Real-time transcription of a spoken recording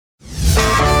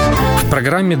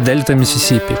программе «Дельта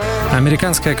Миссисипи».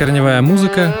 Американская корневая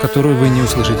музыка, которую вы не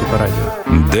услышите по радио.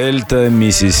 «Дельта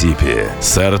Миссисипи»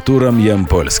 с Артуром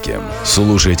Ямпольским.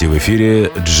 Слушайте в эфире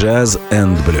 «Джаз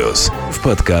энд блюз» в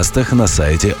подкастах на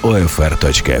сайте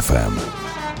OFR.FM.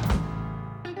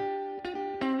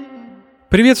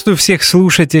 Приветствую всех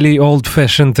слушателей Old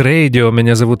Fashioned Radio.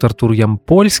 Меня зовут Артур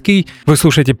Ямпольский. Вы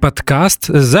слушаете подкаст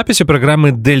с записью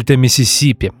программы «Дельта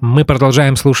Миссисипи». Мы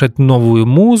продолжаем слушать новую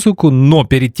музыку, но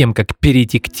перед тем, как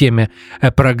перейти к теме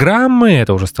программы,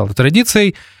 это уже стало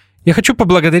традицией, я хочу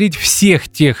поблагодарить всех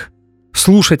тех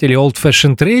слушателей Old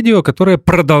Fashioned Radio, которые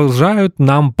продолжают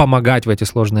нам помогать в эти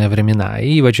сложные времена.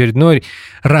 И в очередной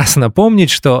раз напомнить,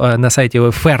 что на сайте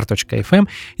OFR.FM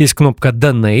есть кнопка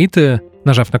 «Donate»,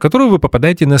 нажав на которую вы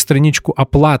попадаете на страничку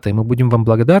оплаты. Мы будем вам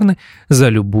благодарны за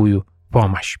любую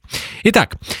помощь.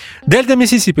 Итак, «Дельта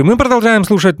Миссисипи». Мы продолжаем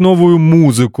слушать новую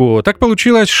музыку. Так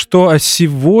получилось, что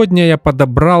сегодня я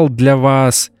подобрал для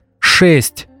вас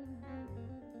 6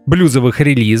 блюзовых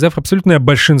релизов. Абсолютное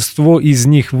большинство из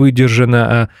них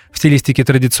выдержано в стилистике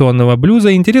традиционного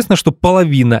блюза. Интересно, что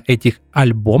половина этих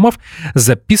альбомов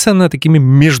записана такими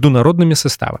международными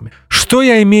составами. Что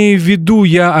я имею в виду,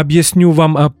 я объясню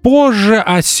вам позже,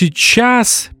 а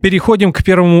сейчас переходим к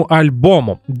первому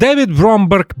альбому. David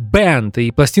Bromberg Band и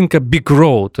пластинка Big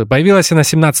Road появилась она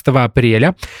 17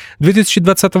 апреля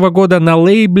 2020 года на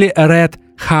лейбле Red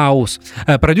House.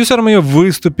 Продюсером ее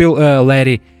выступил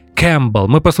Ларри Кэмпбелл.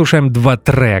 Мы послушаем 2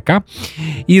 трека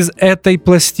из этой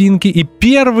пластинки, и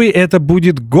первый это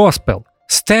будет Gospel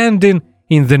Standing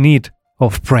in the Need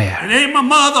of Prayer. It ain't my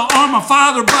mother or my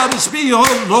father, but it's me, oh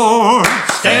Lord,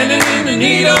 standing in the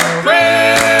need of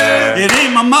prayer. It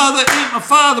ain't my mother, ain't my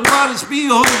father, but it's me,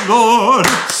 oh Lord,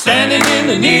 standing in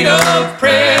the need of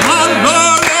prayer. My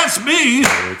Lord, that's me.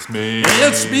 It's me.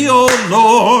 It's me, oh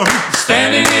Lord,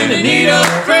 standing in the need of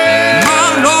prayer.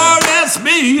 My Lord, that's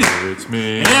me. It's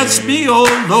me. It's me, oh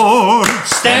Lord,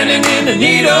 standing in the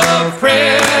need of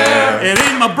prayer. It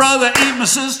ain't my brother, ain't my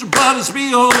sister, but it's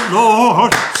me, oh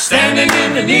Lord, standing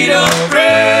in the need of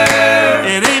prayer.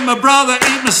 It ain't my brother,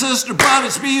 ain't my sister, but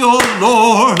it's me, oh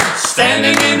Lord,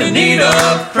 standing in the need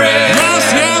of prayer.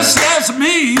 Yes, yes, that's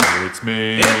me. It's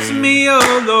me. It's me,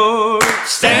 oh Lord,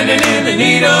 standing in the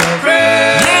need of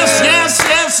prayer. Yes, yes,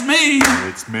 yes, me.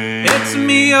 It's me. It's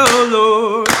me, oh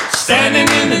Lord, standing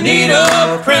in the need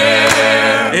of prayer.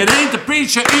 It ain't the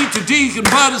preacher, ain't the deacon,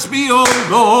 but it's me, oh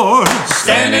Lord,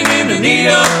 standing in the need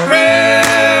of prayer.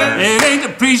 It ain't the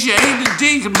preacher, ain't the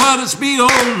deacon, but it's me,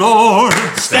 oh Lord,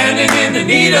 standing in the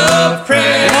need of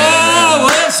prayer. Oh,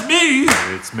 it's me.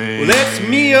 It's me. Well, it's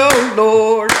me, oh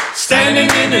Lord, standing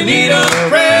in the need of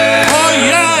prayer. Oh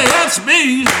yeah, it's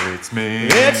me. It's me.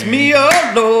 It's me, oh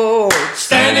Lord,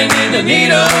 standing in the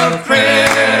need of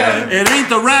prayer. It ain't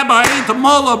the rabbi, ain't the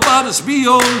mullah, but it's me,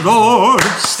 oh Lord,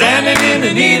 standing in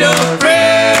the need of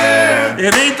prayer.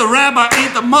 It ain't the rabbi,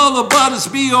 ain't the mullah, but it's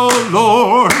me, oh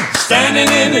Lord, standing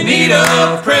in the need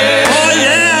of prayer. Oh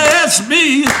yeah, it's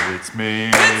me. It's me.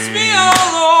 It's me, oh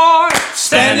Lord,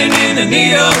 standing in the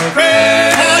need of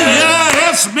prayer. Oh yeah,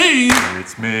 it's me.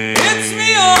 It's me. It's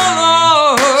me, oh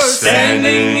Lord,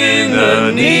 standing in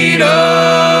the need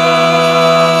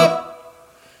of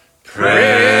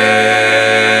prayer.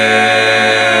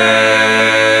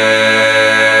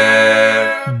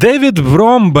 Дэвид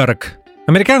Бромберг,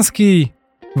 американский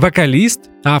вокалист,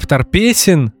 автор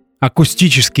песен,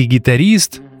 акустический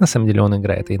гитарист. На самом деле он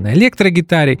играет и на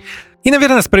электрогитаре. И,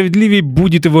 наверное, справедливее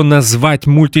будет его назвать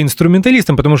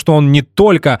мультиинструменталистом, потому что он не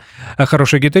только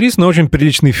хороший гитарист, но очень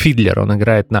приличный фидлер. Он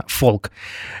играет на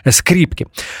фолк-скрипке.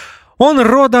 Он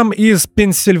родом из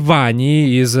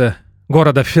Пенсильвании, из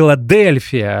города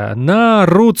Филадельфия. На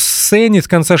рут-сцене с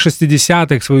конца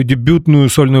 60-х свою дебютную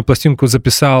сольную пластинку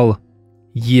записал,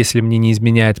 если мне не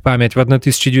изменяет память, в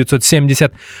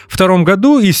 1972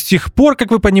 году, и с тех пор, как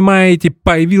вы понимаете,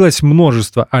 появилось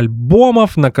множество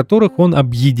альбомов, на которых он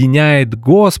объединяет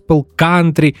госпел,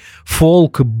 кантри,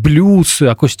 фолк, блюз,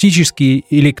 акустические,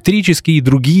 электрические и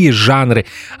другие жанры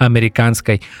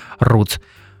американской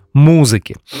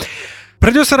рут-музыки.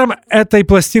 Продюсером этой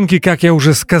пластинки, как я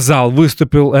уже сказал,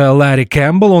 выступил Ларри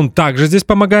Кэмпбелл. Он также здесь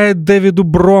помогает Дэвиду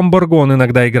Бромбергу. Он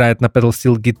иногда играет на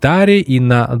педал-стил-гитаре и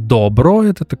на добро.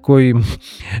 Это такой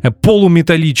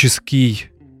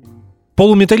полуметаллический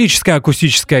полуметаллическая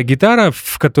акустическая гитара,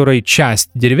 в которой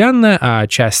часть деревянная, а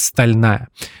часть стальная.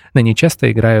 На ней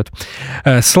часто играют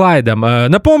слайдом.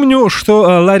 Напомню, что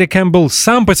Ларри Кэмпбелл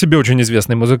сам по себе очень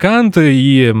известный музыкант,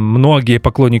 и многие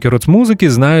поклонники рок-музыки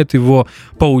знают его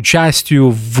по участию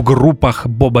в группах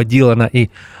Боба Дилана и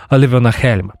Оливера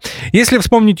Хельма. Если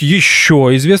вспомнить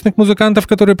еще известных музыкантов,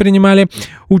 которые принимали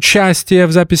участие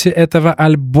в записи этого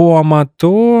альбома,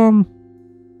 то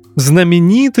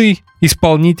знаменитый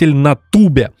исполнитель на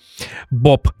тубе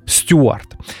Боб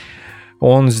Стюарт.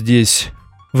 Он здесь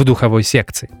в духовой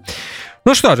секции.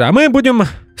 Ну что же, а мы будем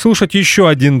слушать еще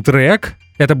один трек.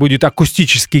 Это будет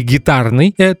акустический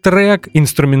гитарный трек,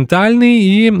 инструментальный.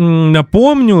 И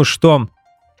напомню, что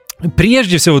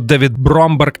прежде всего Дэвид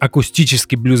Бромберг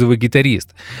акустический блюзовый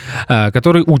гитарист,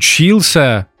 который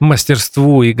учился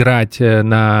мастерству играть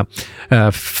на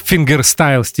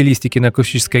фингерстайл стилистике на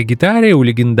акустической гитаре у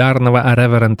легендарного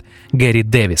Реверенд Гэри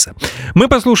Дэвиса. Мы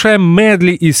послушаем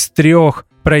медли из 3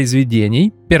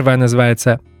 произведений. Первое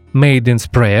называется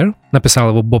Maiden's Prayer, написал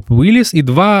его Боб Уиллис, и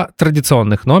 2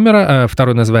 традиционных номера.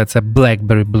 Второй называется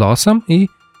Blackberry Blossom и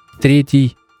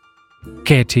третий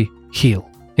Katy Hill.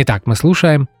 Итак, мы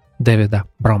слушаем Дэвида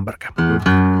Бромберга.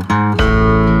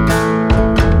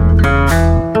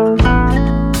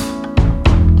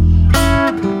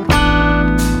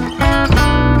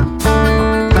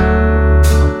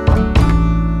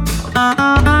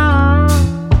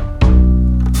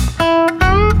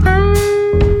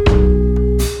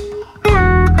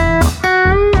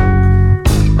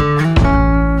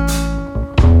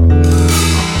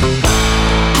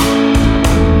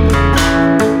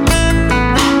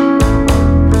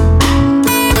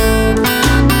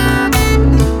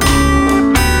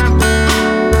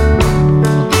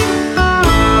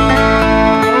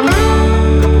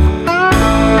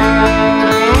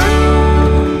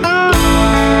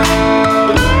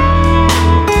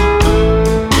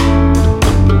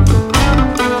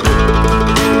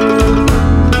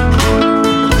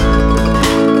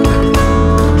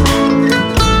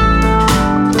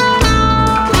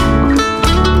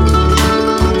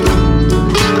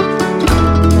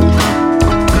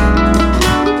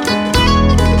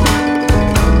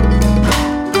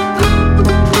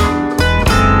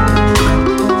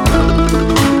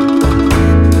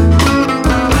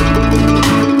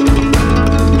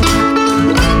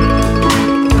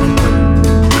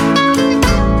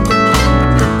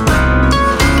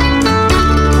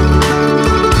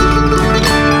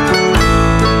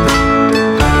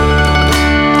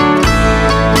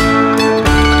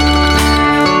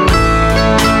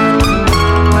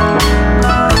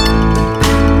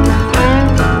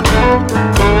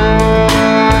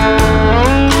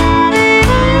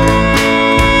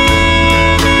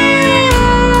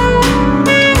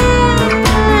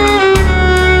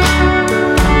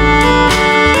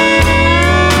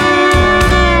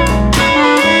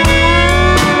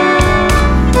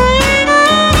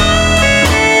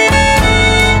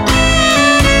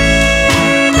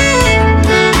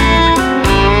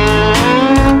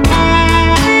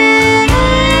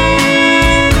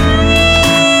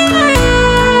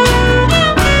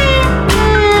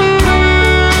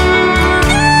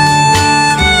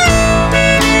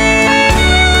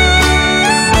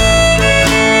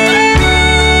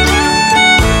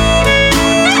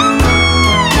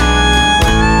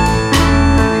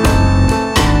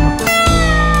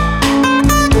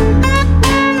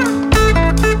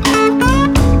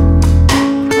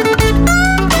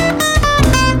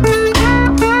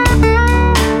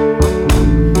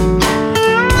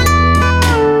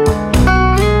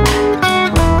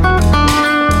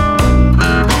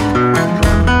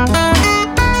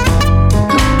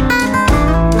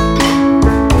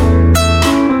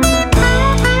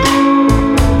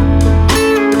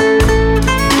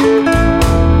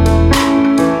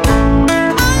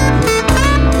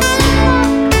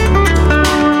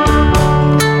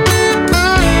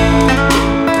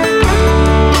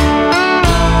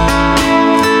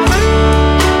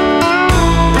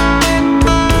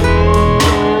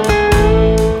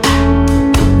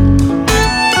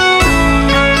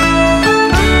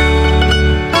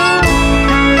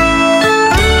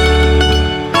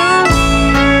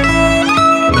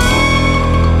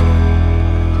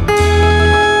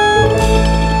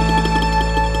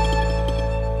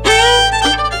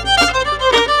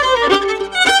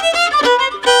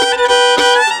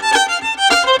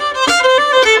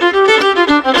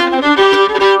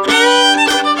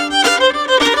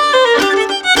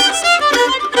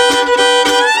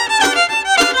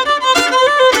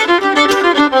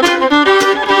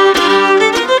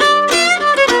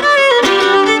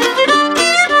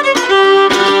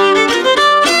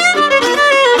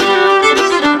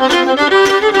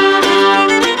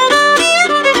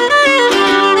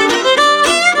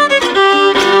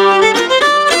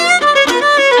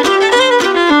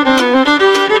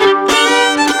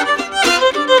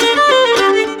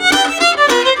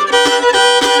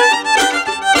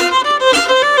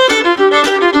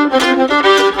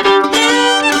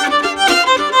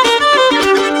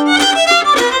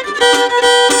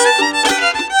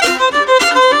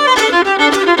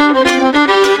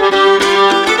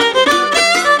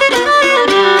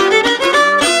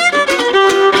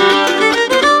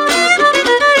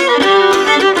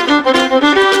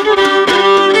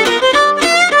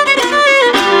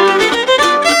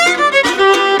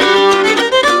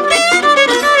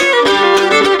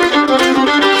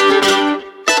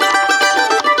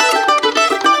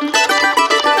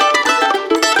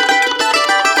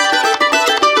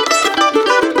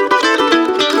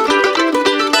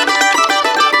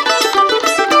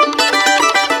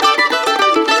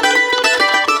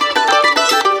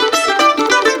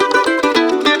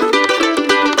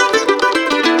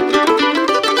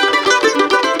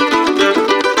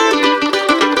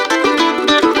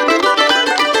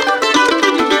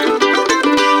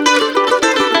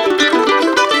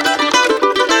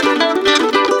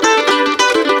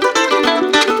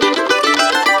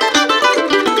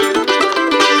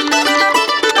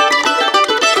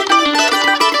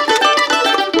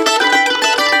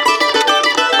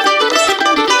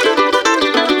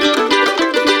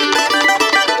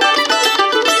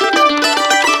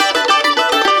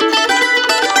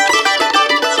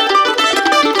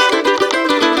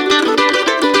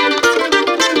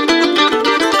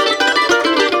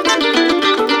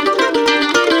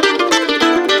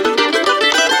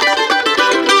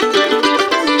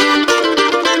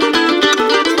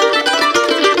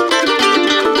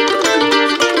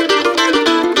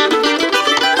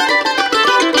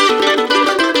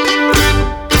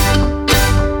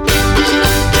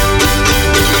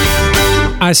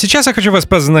 А сейчас я хочу вас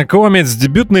познакомить с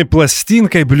дебютной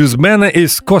пластинкой блюзмена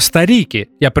из Коста-Рики.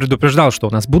 Я предупреждал, что у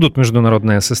нас будут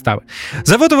международные составы.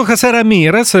 Зовут его Хосе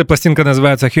Рамирес, пластинка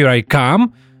называется «Here I Come».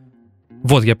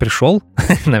 Вот я пришел,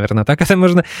 наверное, так это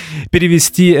можно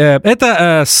перевести.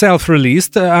 Это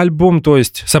self-released альбом, то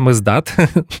есть самиздат.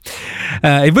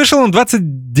 И вышел он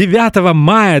 29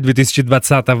 мая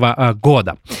 2020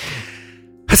 года.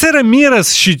 Хосе Рамирес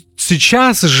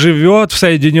сейчас живет в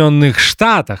Соединенных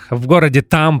Штатах, в городе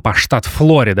Тампа, штат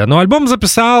Флорида. Но альбом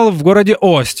записал в городе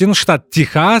Остин, штат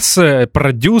Техас,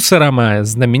 продюсером,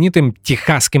 знаменитым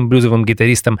техасским блюзовым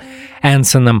гитаристом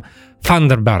Энсоном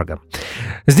Фандербергом.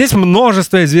 Здесь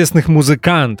множество известных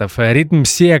музыкантов.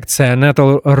 Ритм-секция,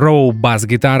 Нетл Роу,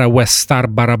 бас-гитара, West Star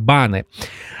барабаны.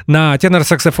 На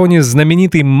тенор-саксофоне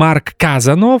знаменитый Марк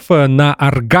Казанов, на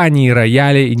органе и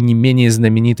рояле не менее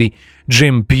знаменитый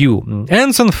Джим Пью.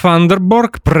 Энсон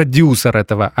Фандерберг, продюсер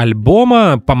этого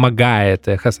альбома, помогает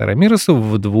Хосе Рамиресу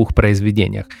в двух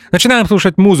произведениях. Начинаем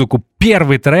слушать музыку.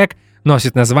 Первый трек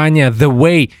носит название «The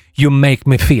Way You Make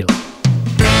Me Feel».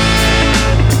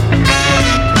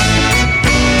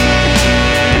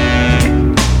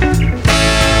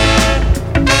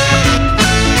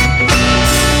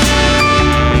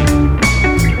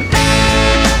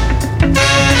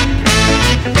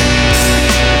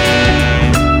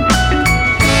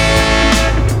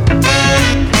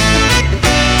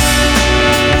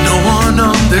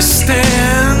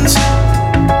 Understands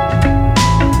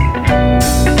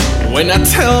when I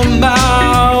tell them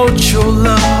about your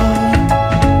love.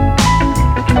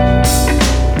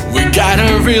 We got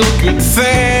a real good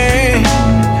thing,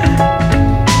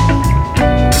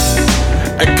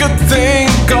 a good thing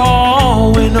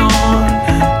going on.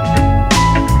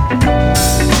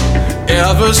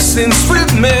 Ever since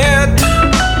we've met,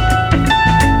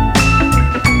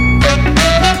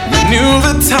 we knew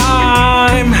the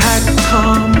time had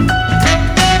come.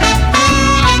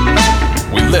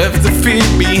 We left the fear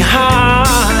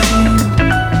behind,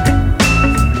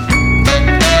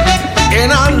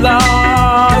 and our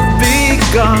love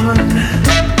begun.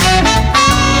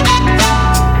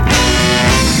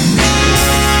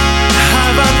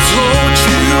 Have I told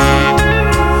you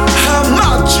how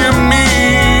much you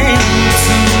mean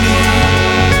to me?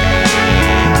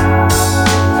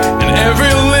 And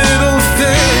every little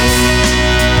thing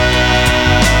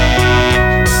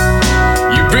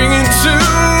you bring into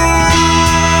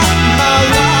my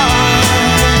life,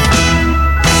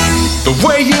 the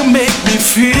way you make me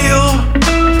feel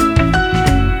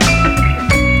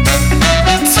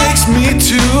takes me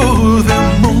to the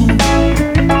moon,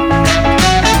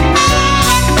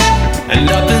 and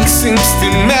nothing seems to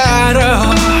matter,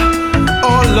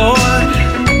 oh Lord,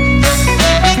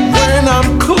 when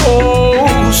I'm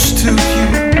close to you.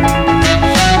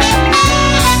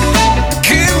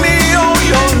 Give me all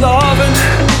your loving,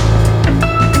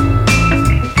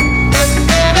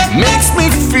 makes me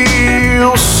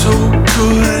feel so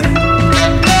good.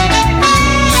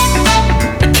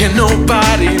 Can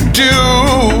nobody do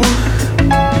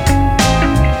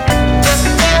what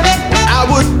I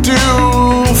would do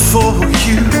for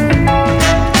you?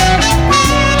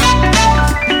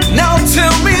 Now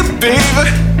tell me, baby,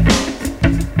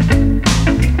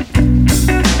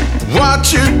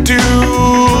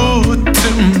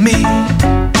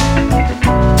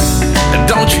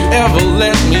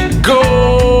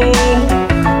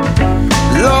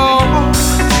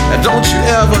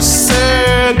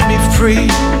 free.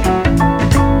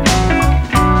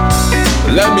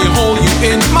 Let me hold you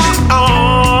in my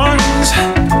arms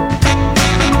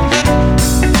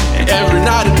every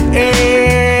night and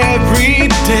every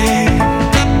day.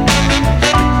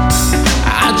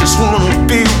 I just wanna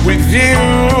be with you.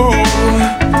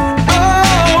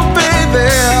 Oh, baby,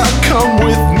 come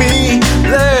with me.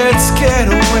 Let's get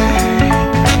away.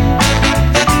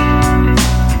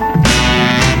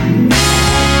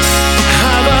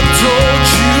 Have I told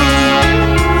you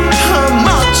how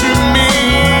much you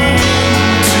mean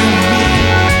to me?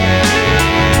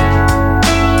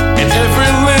 And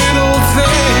every little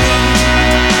thing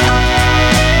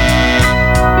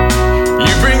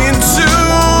you bring into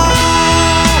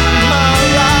my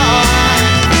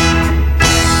life,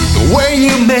 the way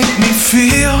you make me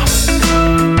feel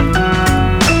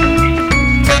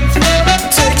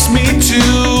takes me to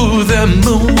the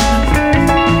moon.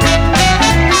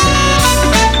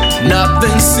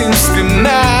 Nothing seems to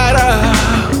matter,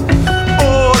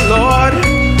 oh Lord,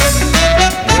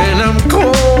 when I'm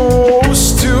close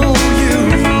to you.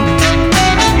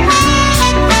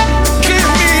 Give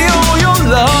me all your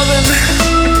loving,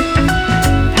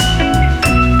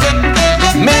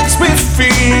 makes me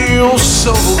feel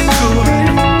so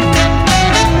good.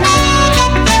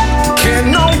 Can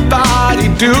nobody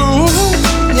do,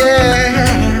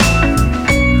 yeah,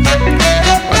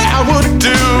 what I would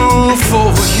do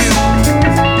for you.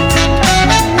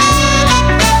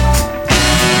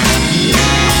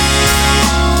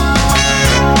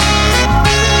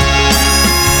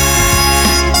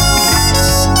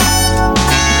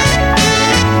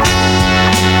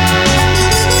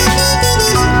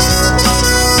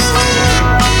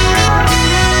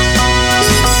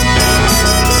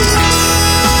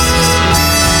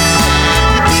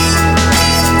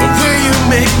 The way you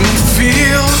make me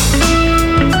feel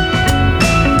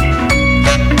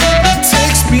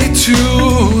takes me to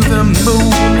the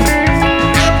moon.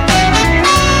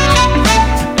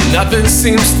 Nothing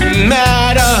seems to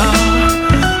matter,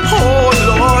 oh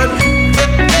Lord,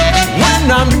 when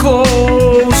I'm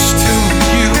close to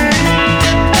you.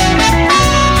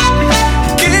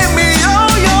 Give me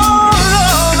all your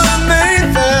love,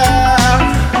 baby,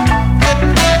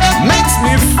 makes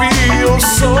me feel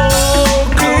so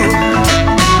good.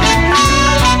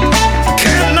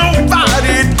 Can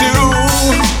nobody do,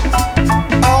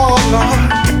 oh Lord,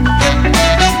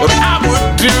 what I would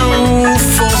do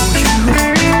for you.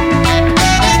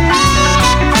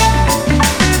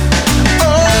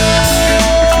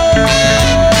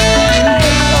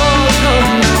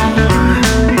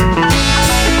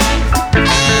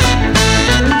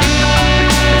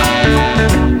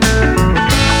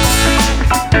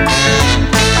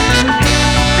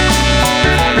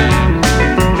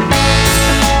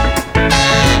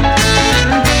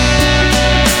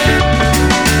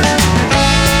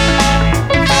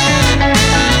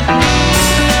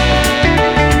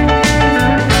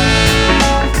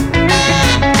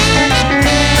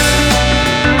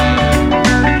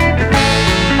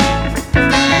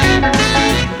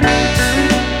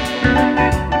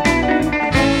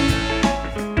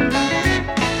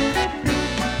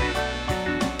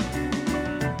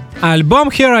 Альбом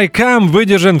Here I Come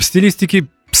выдержан в стилистике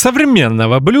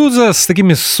современного блюза с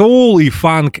такими соул и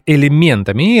фанк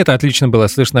элементами. И это отлично было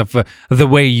слышно в The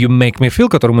Way You Make Me Feel,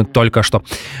 который мы только что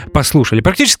послушали.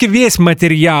 Практически весь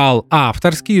материал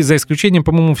авторский, за исключением,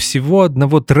 по-моему, всего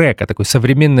одного трека, такой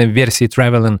современной версии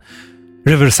Travelin'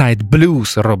 Riverside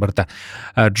Blues Роберта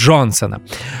Джонсона.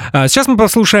 Сейчас мы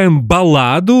послушаем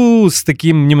балладу с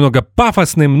таким немного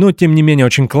пафосным, но тем не менее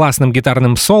очень классным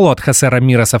гитарным соло от Хосе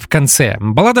Рамиреса в конце.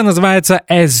 Баллада называется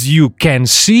As You Can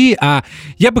See, а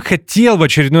я бы хотел в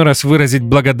очередной раз выразить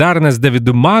благодарность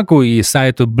Дэвиду Маку и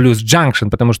сайту Blues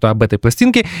Junction, потому что об этой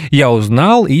пластинке я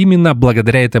узнал именно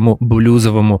благодаря этому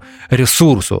блюзовому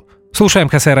ресурсу. Слушаем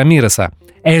Хосе Рамиреса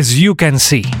As You Can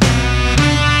See.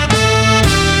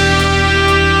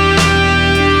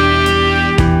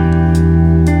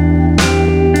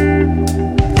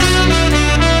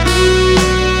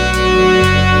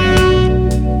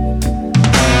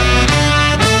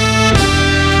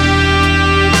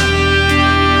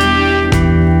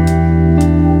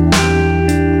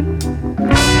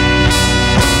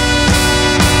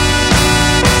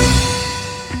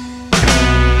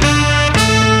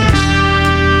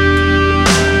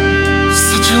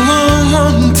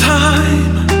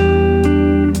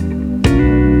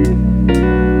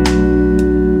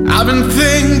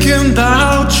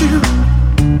 About you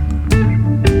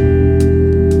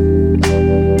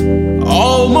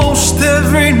almost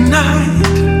every night.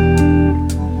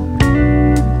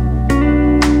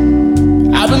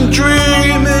 I've been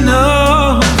dreaming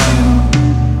of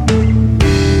you.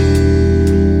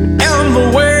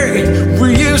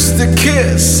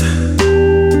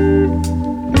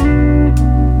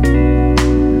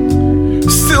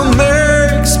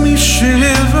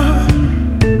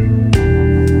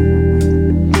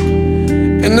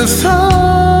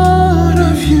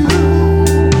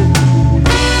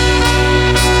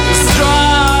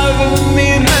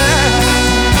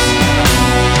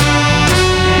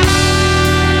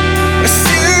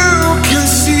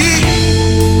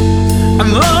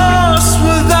 I'm lost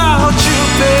without you,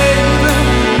 baby.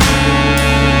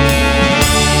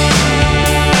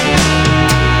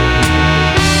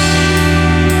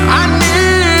 I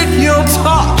need your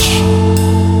touch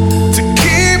to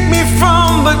keep me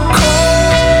from the cold.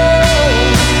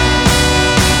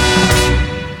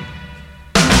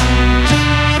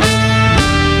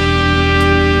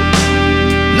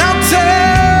 Now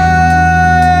tell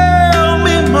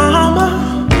me, mama,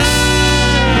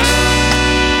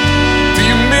 do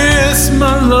you miss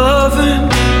my loving?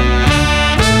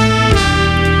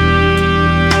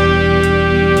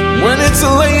 When it's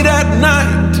late at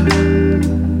night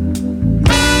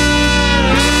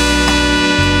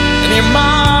and your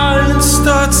mind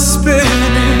starts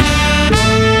spinning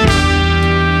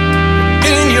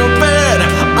in your bed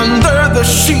under the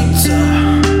sheets,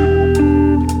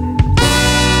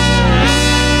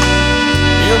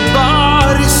 your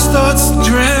body starts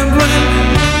trembling,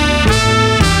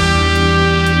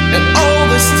 and all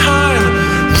this time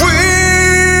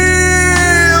we've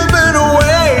been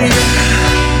away.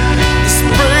 It's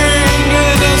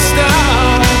bringing us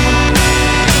down.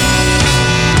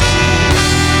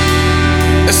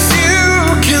 As you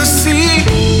can see,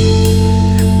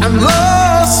 I'm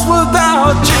lost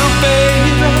without you,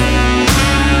 baby.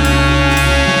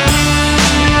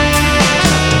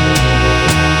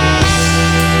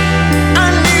 I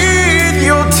need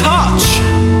your touch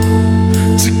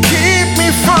to keep me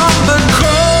from the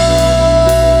cold.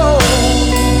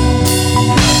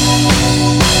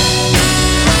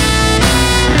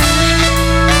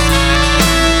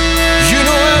 You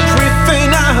know everything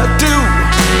I do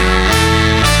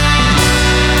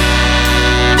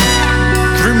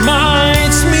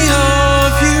reminds me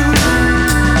of you.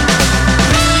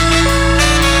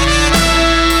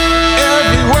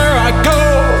 Everywhere I go,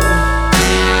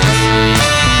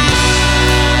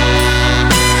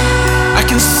 I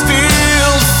can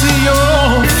still see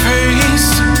your face.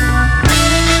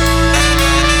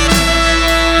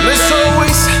 There's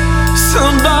always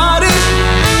somebody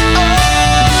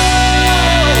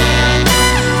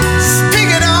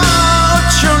speaking out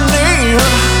your name,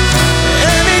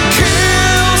 and it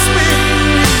kills me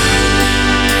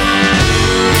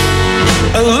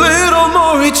a little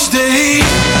more each day.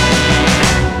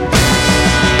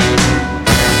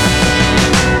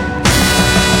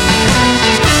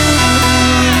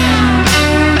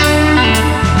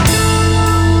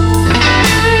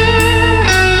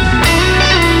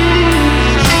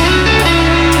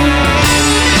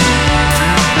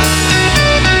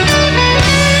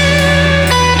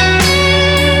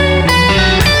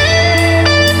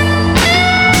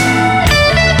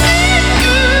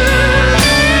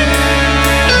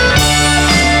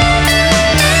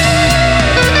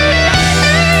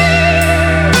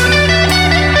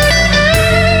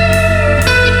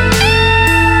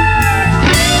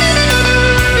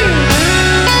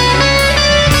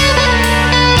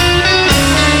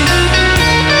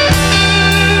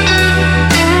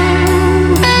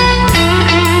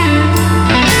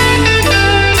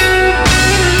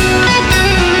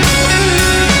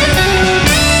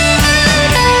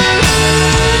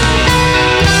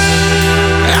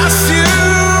 As you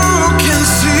can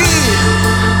see,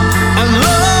 I'm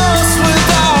lost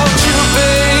without you,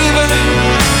 baby.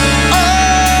 Oh,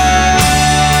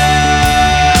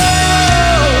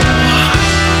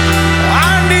 I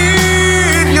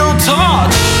need your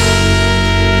touch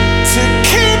to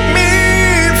keep me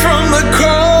from the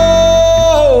cold.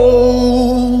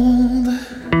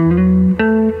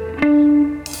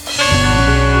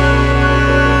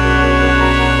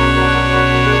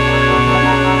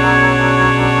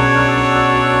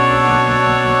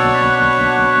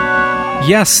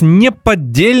 Я с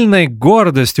неподдельной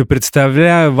гордостью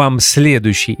представляю вам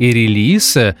следующий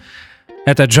релиз.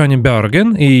 Это Джонни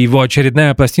Берген и его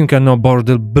очередная пластинка No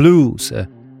Border Blues.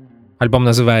 Альбом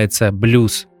называется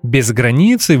 «Блюз без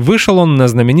границы». Вышел он на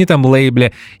знаменитом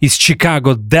лейбле из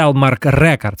Чикаго Delmark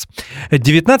Records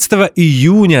 19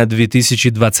 июня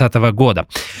 2020 года.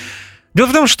 Дело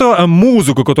в том, что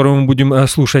музыку, которую мы будем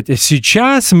слушать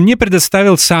сейчас, мне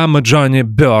предоставил сам Джонни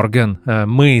Берген.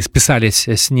 Мы списались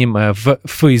с ним в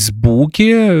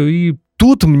Фейсбуке, и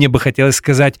тут мне бы хотелось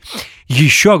сказать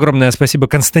еще огромное спасибо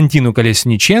Константину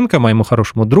Колесниченко, моему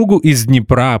хорошему другу из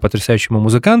Днепра, потрясающему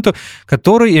музыканту,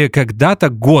 который когда-то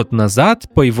год назад,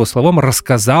 по его словам,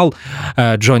 рассказал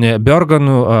Джонни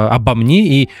Бергену обо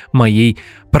мне и моей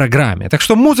программе. Так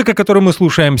что музыка, которую мы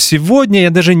слушаем сегодня, я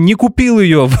даже не купил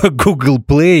ее в Google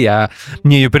Play, а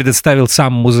мне ее предоставил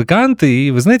сам музыкант,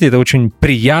 и вы знаете, это очень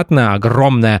приятно,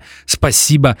 огромное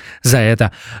спасибо за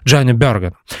это Джонни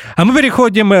Берген. А мы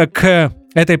переходим к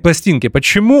этой пластинки.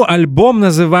 Почему альбом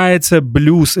называется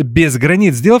 «Блюз без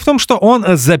границ»? Дело в том, что он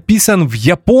записан в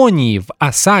Японии, в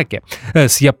Осаке,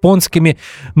 с японскими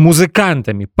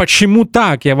музыкантами. Почему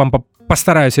так, я вам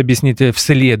постараюсь объяснить в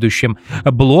следующем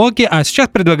блоке, а сейчас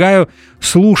предлагаю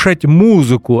слушать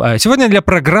музыку. Сегодня для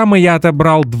программы я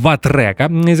отобрал 2 трека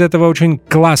из этого очень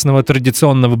классного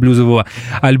традиционного блюзового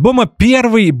альбома.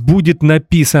 Первый будет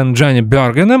написан Джонни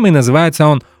Бергеном, и называется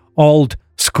он «Old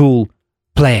School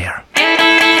Player».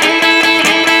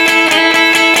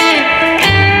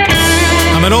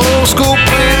 I'm an old school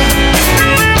player.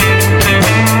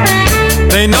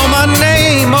 They know my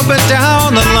name up and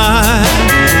down the line.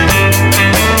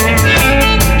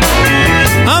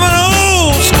 I'm an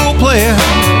old school player.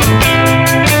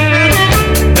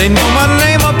 They know my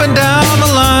name up and down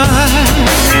the line.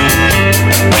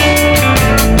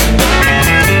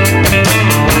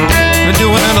 Been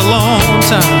doing it a long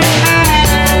time,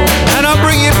 and I'll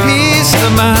bring you peace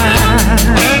of mind.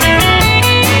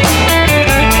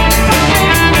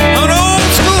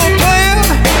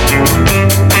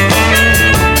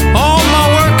 All my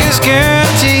work is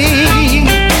guaranteed.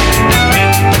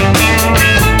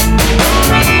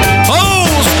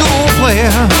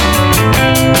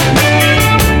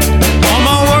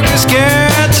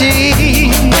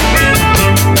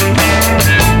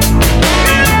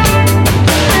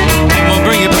 I'm gonna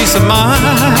bring you peace of mind.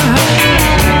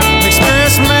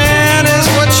 Experienced man is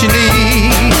what you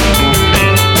need.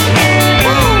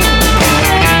 Woo.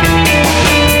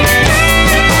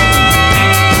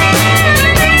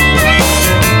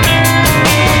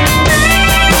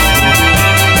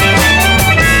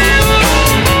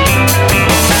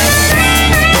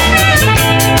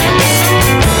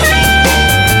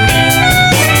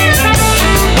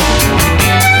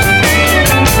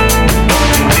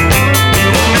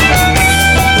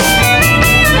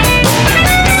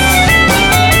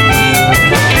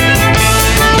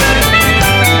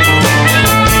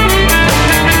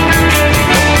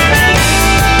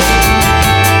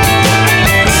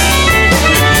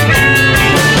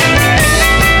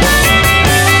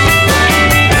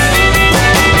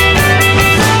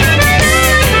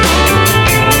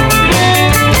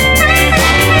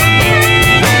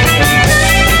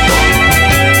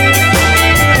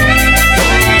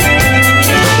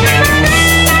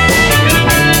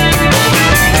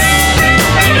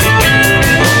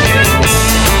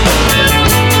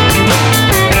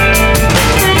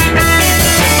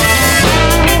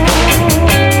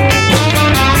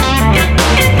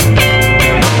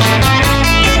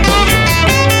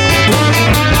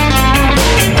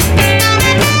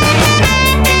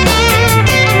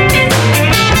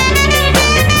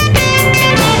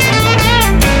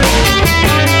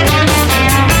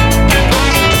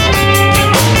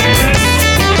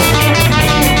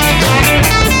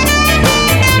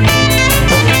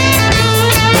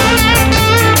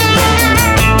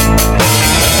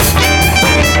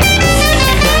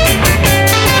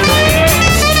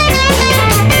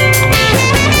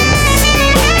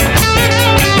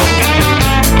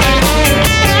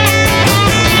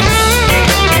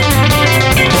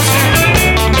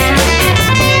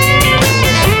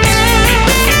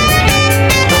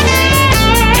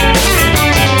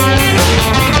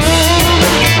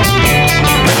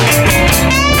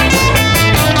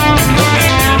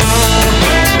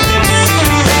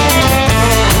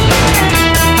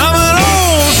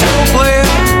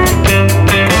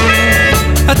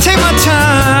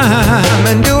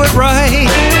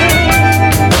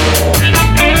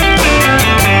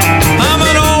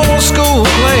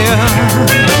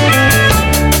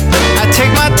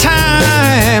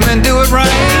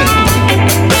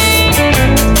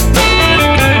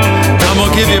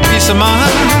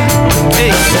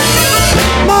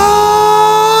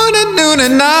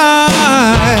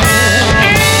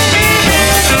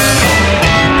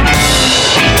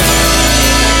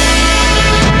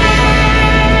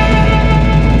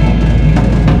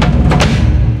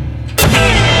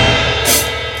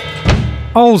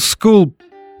 Old School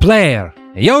Player.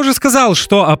 Я уже сказал,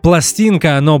 что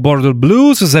пластинка No Border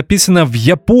Blues записана в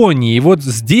Японии. И вот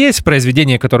здесь,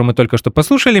 произведение, которое мы только что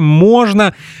послушали,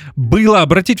 можно было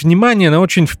обратить внимание на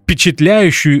очень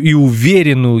впечатляющую и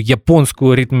уверенную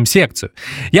японскую ритм-секцию.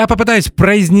 Я попытаюсь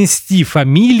произнести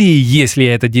фамилии, если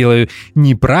я это делаю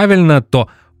неправильно, то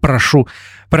прошу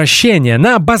прощения.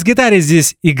 На бас-гитаре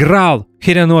здесь играл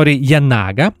Хиронори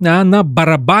Янага, а на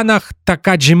барабанах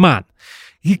Такаджиман.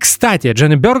 И, кстати,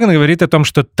 Джонни Берген говорит о том,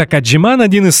 что Такаджиман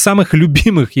один из самых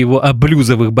любимых его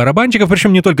блюзовых барабанщиков,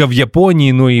 причем не только в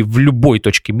Японии, но и в любой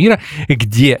точке мира,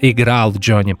 где играл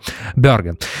Джонни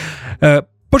Берген.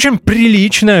 Очень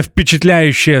приличное,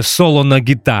 впечатляющее соло на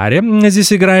гитаре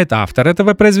здесь играет автор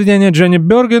этого произведения Джонни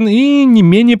Бёрген, и не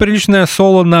менее приличное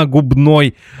соло на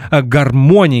губной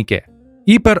гармонике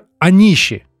Ипер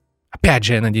Аниши. Опять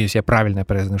же, я надеюсь, я правильно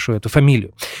произношу эту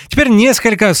фамилию. Теперь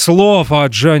несколько слов о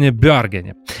Джонни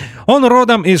Бёргене. Он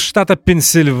родом из штата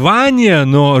Пенсильвания,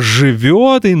 но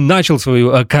живет и начал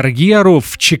свою карьеру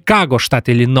в Чикаго, штат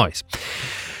Иллинойс.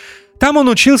 Там он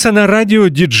учился на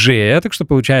радиодиджея, так что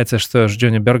получается, что с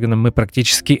Джонни Бёргеном мы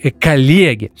практически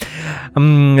коллеги.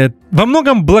 Во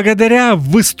многом благодаря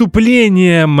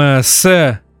выступлениям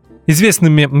с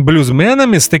известными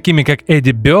блюзменами, с такими как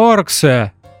Эдди Бёркс,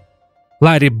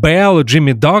 Ларри Белл,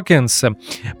 Джимми Докинс,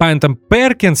 Пайнтон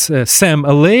Перкинс, Сэм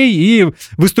Лэй и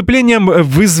выступлением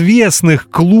в известных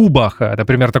клубах,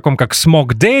 например, таком как Smoke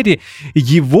Daddy,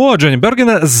 его, Джонни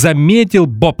Бёргена, заметил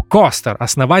Боб Костер,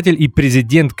 основатель и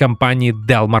президент компании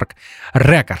Delmark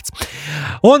Records.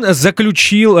 Он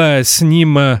заключил с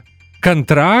ним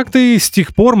контракты, и с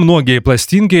тех пор многие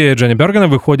пластинки Джонни Бёргена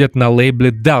выходят на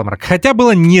лейбле Delmark. Хотя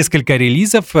было несколько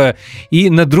релизов и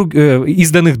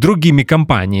изданных другими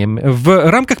компаниями.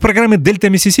 В рамках программы Дельта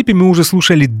Миссисипи мы уже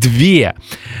слушали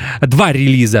два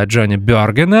релиза Джонни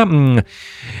Бёргена.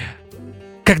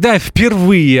 Когда я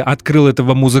впервые открыл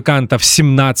этого музыканта в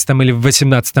 17 или в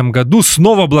 18 году,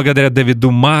 снова благодаря Дэвиду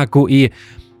Маку и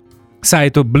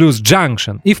сайту Blues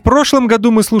Junction. И в прошлом году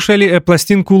мы слушали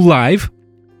пластинку Live,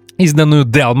 изданную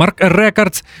Delmark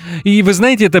Records. И вы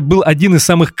знаете, это был один из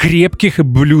самых крепких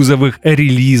блюзовых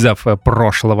релизов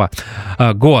прошлого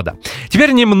года.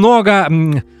 Теперь немного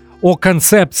о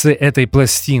концепции этой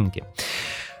пластинки.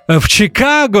 В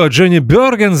Чикаго Джонни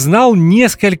Бёрген знал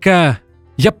несколько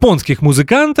японских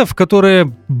музыкантов,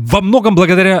 которые во многом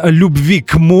благодаря любви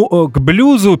к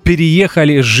блюзу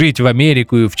переехали жить в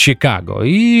Америку и в Чикаго.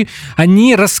 И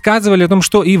они рассказывали о том,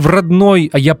 что и в родной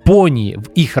Японии, в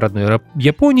их родной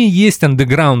Японии есть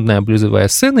андеграундная блюзовая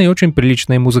сцена и очень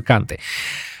приличные музыканты.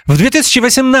 В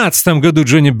 2018 году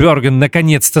Джонни Бёрген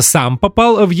наконец-то сам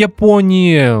попал в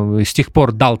Японию, с тех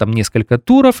пор дал там несколько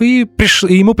туров, и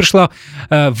ему пришла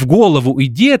в голову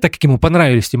идея, так как ему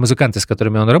понравились те музыканты, с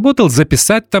которыми он работал,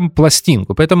 записать там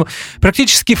пластинку. Поэтому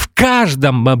практически в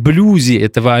каждом блюзе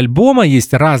этого альбома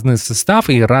есть разный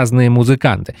состав и разные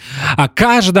музыканты. О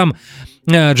каждом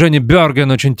Джонни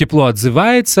Бёрген очень тепло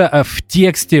отзывается в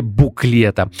тексте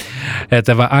буклета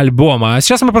этого альбома. А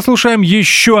сейчас мы послушаем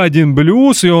еще один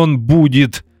блюз, и он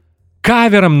будет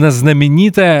кавером на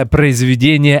знаменитое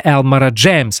произведение Элмора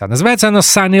Джеймса. Называется оно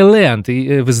 «Sunnyland».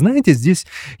 И вы знаете, здесь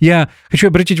я хочу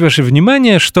обратить ваше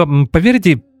внимание, что,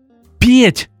 поверьте,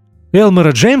 петь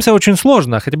Элмора Джеймса очень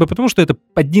сложно, хотя бы потому, что это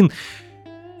один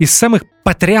из самых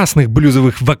потрясных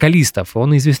блюзовых вокалистов.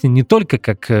 Он известен не только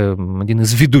как один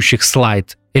из ведущих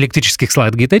электрических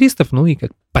слайд-гитаристов, но и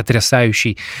как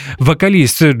потрясающий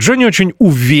вокалист. Джонни очень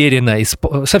уверенно,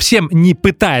 совсем не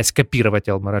пытаясь копировать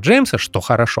Элмора Джеймса, что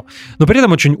хорошо, но при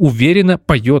этом очень уверенно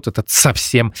поет этот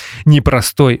совсем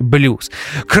непростой блюз.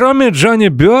 Кроме Джонни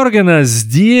Бёргена,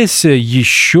 здесь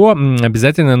еще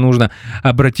обязательно нужно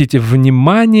обратить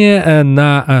внимание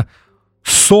на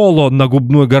соло на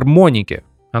губной гармонике.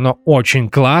 Оно очень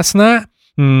классно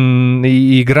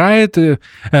и играет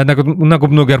на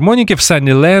губной гармонике в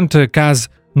Sunnyland Каз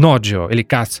Ноджио или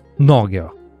Каз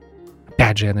Ногио.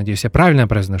 Опять же, я надеюсь, я правильно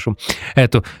произношу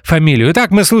эту фамилию.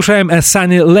 Итак, мы слушаем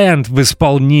Sunnyland в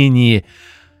исполнении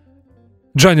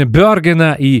Джонни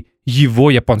Бёргена и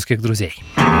его японских друзей.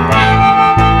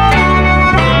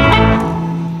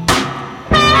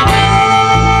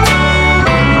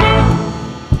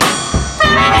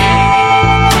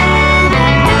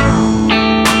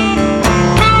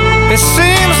 It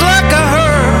seems like I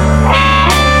heard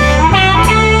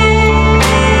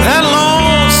that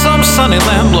lonesome sunny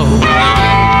land blow.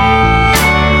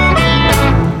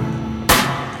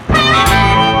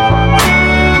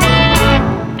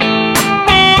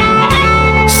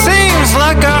 Seems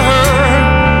like I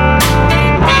heard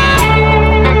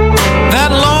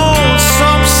that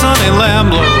lonesome sunny land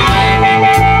blow.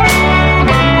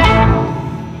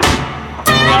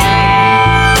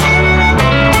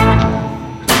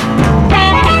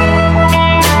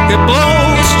 It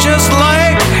blows just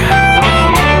like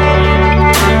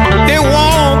it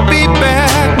won't be back.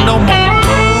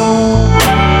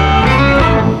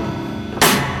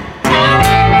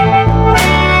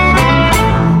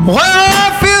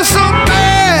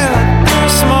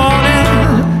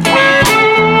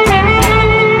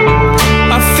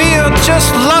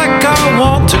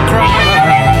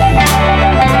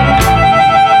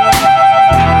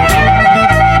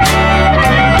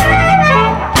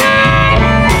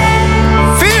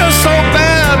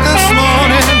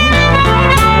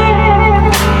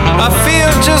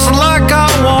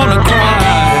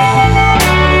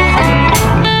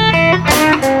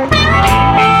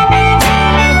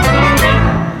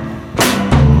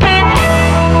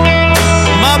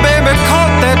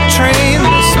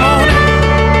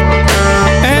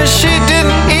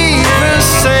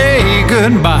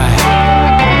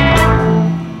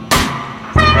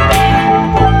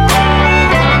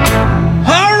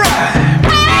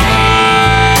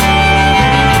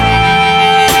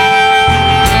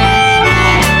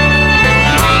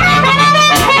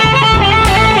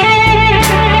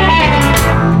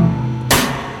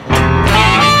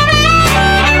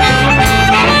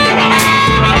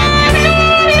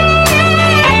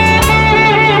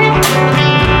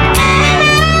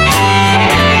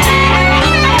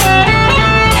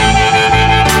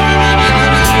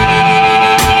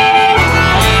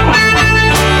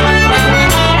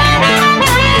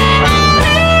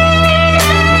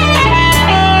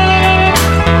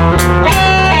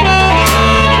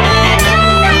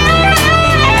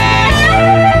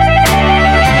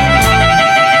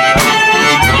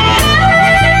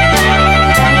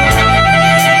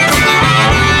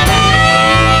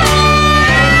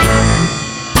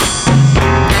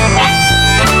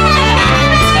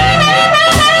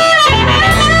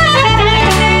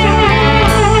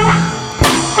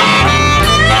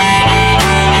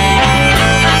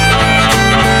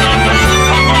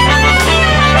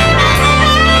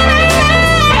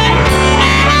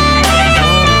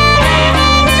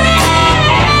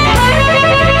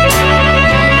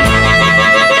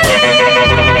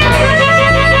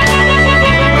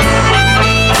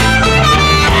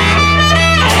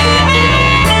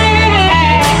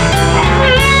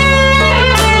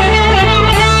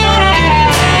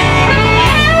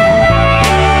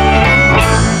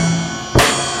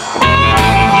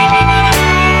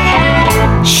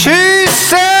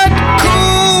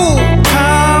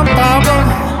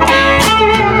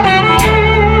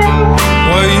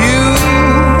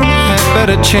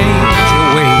 better change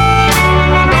your way.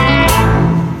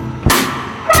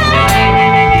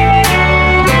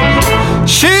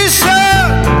 She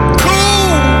said,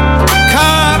 cool,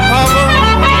 kind papa,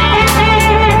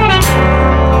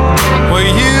 well,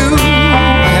 you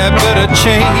had better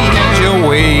change your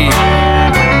way.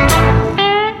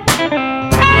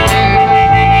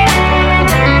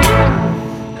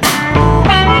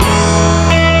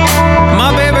 My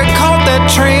baby caught that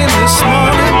train this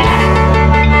morning.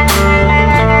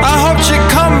 I hope she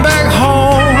come back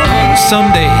home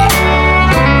someday.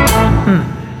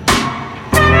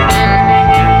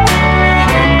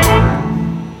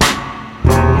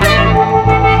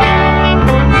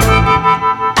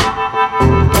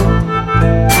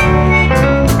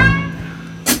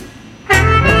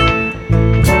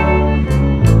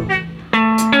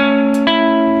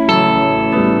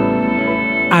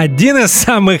 Один из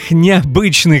самых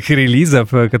необычных релизов,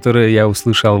 которые я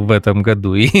услышал в этом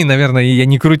году. И, наверное, я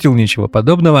не крутил ничего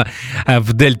подобного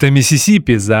в Дельта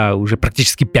Миссисипи за уже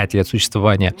практически 5 лет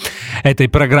существования этой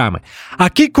программы.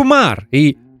 Аки Кумар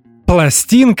и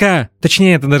пластинка,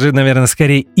 точнее, это даже, наверное,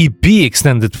 скорее EP,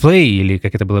 Extended Play, или,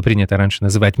 как это было принято раньше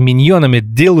называть, миньонами,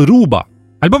 Дилруба.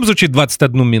 Альбом звучит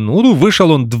 21 минуту,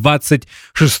 вышел он 26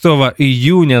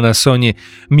 июня на Sony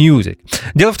Music.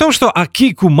 Дело в том, что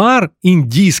Аки Кумар —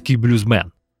 индийский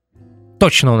блюзмен.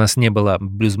 Точно у нас не было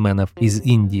блюзменов из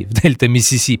Индии в Дельта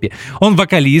Миссисипи. Он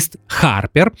вокалист,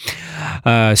 Харпер.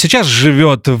 Сейчас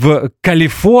живет в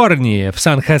Калифорнии, в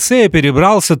Сан-Хосе,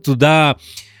 перебрался туда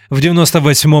в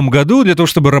 98 году для того,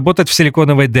 чтобы работать в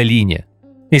Силиконовой долине.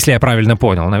 Если я правильно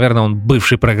понял, наверное, он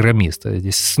бывший программист.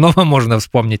 Здесь снова можно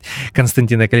вспомнить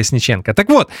Константина Колесниченко. Так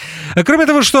вот, кроме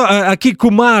того, что Аки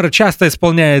Кумар часто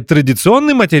исполняет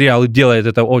традиционный материал и делает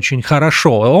это очень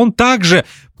хорошо, он также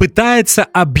пытается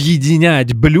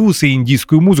объединять блюз и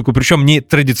индийскую музыку, причем не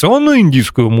традиционную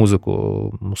индийскую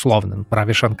музыку, условно,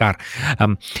 Рави Шанкар,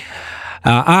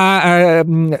 а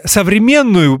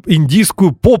современную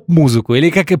индийскую поп-музыку, или,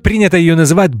 как и принято ее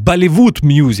называть, Bollywood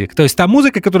music, то есть та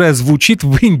музыка, которая звучит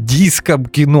в индийском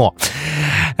кино.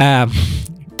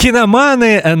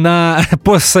 Киноманы на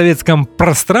постсоветском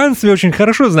пространстве очень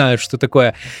хорошо знают, что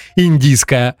такое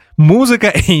индийская музыка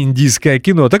и индийское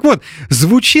кино. Так вот,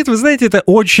 звучит, вы знаете, это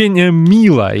очень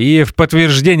мило. И в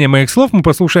подтверждение моих слов мы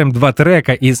послушаем 2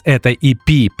 трека из этой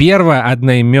EP. Первая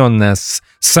одноименная с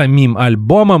самим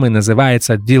альбомом и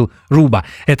называется Дилруба.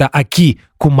 Это Аки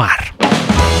Кумар.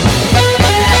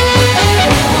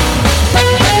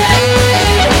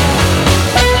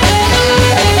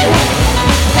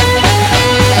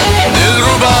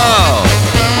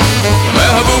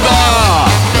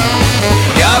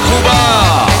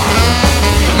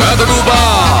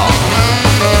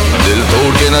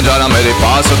 न जाना मेरे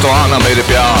पास तो आना मेरे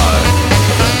प्यार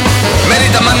मेरी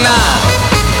तमन्ना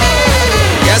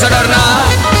कैसा डरना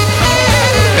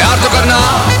प्यार तो करना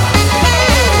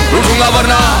रूठूंगा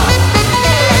वरना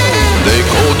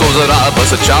देखो तो जरा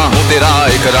बस चाहूं तेरा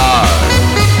इकरार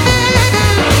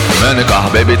मैंने कहा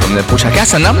बेबी तुमने पूछा क्या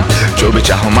सनम जो भी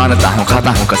चाहूं मानता हूं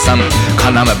खाता हूं कसम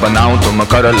खाना मैं बनाऊं तुम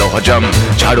कर लो हजम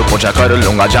झाड़ू पोछा कर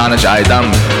लूंगा जान जाए दम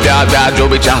प्यार प्यार जो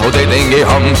भी चाहो दे देंगे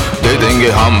हम दे देंगे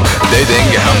हम दे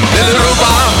देंगे हम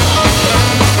दिलरुबा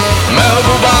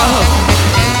महबूबा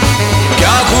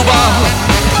क्या खूबा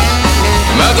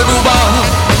मैं तो डूबा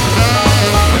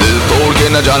दिल तोड़ के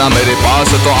न जाना मेरे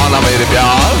पास तो आना मेरे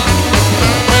प्यार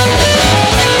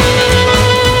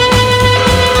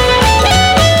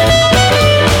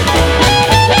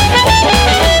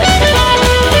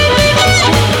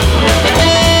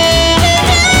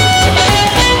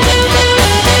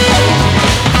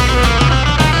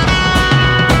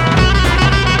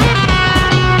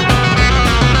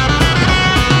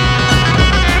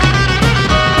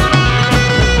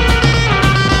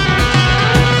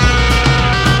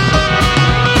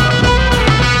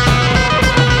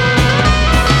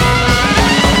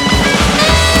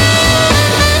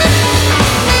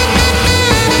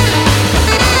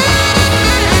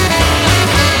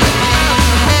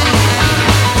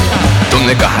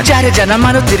कहा जा रे जाना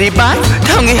मानो तेरी बात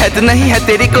ढोंगी है तो नहीं है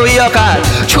तेरी कोई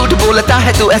औकात झूठ बोलता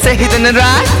है तू ऐसे ही दिन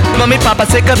रात मम्मी पापा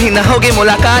से कभी न होगी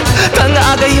मुलाकात तंग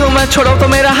आ गई हूँ मैं छोड़ो तो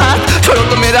मेरा हाथ छोड़ो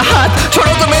तो मेरा हाथ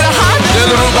छोड़ो तो मेरा हाथ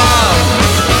दिलरुबा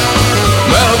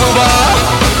महबूबा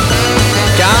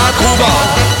क्या खूबा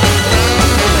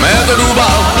मैं तो डूबा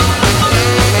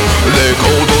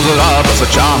देखो तो जरा बस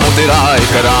चाहूं तेरा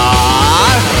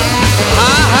इकरार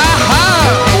हाँ हाँ हाँ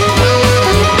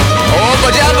ओ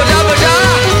बजा बजा बजा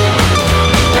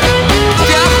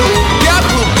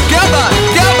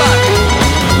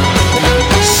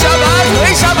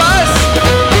शाबाश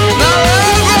now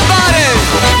everybody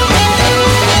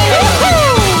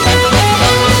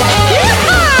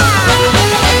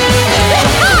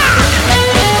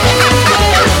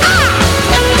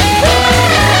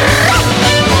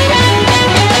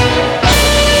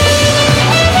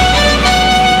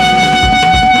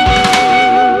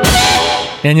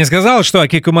Я не сказал, что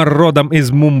Аки Кумар родом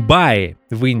из Мумбаи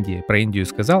в Индии. Про Индию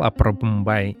сказал, а про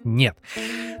Мумбаи нет.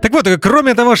 Так вот,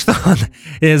 кроме того, что он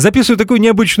записывает такую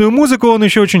необычную музыку, он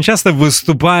еще очень часто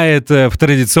выступает в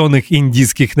традиционных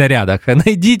индийских нарядах.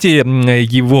 Найдите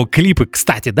его клипы.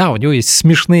 Кстати, да, у него есть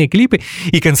смешные клипы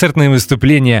и концертные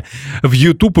выступления в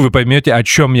YouTube, вы поймете, о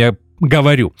чем я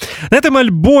говорю. На этом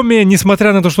альбоме,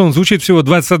 несмотря на то, что он звучит всего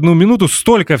 21 минуту,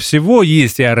 столько всего.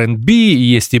 Есть и R&B,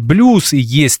 есть и блюз, и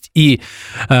есть и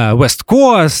West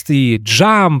Coast, и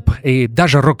джамп, и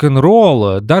даже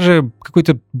рок-н-ролл, даже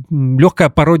какая-то легкая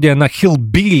пародия на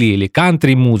хиллбилли или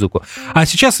кантри-музыку. А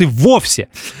сейчас и вовсе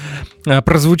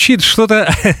прозвучит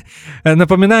что-то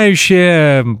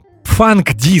напоминающее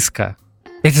фанк-диско.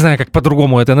 Я не знаю, как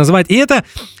по-другому это назвать. И это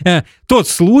тот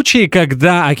случай,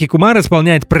 когда Аки Кумар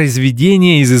исполняет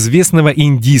произведение из известного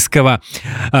индийского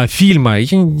фильма.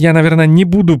 Я, наверное, не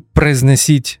буду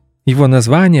произносить его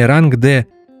название. Ранг де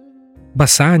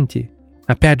Басанти.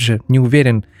 Опять же, не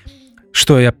уверен,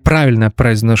 что я правильно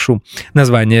произношу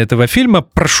название этого фильма.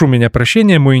 Прошу меня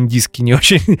прощения, мой индийский не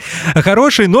очень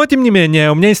хороший, но, тем не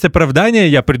менее, у меня есть оправдание.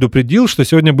 Я предупредил, что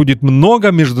сегодня будет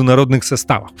много международных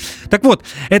составов. Так вот,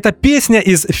 эта песня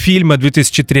из фильма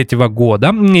 2003 года,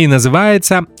 и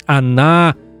называется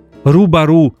она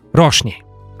 «Рубару Рошни».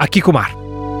 Аки Кумар.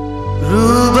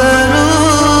 Рубару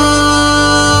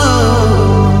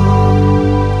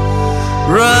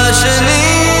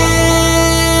Рошни.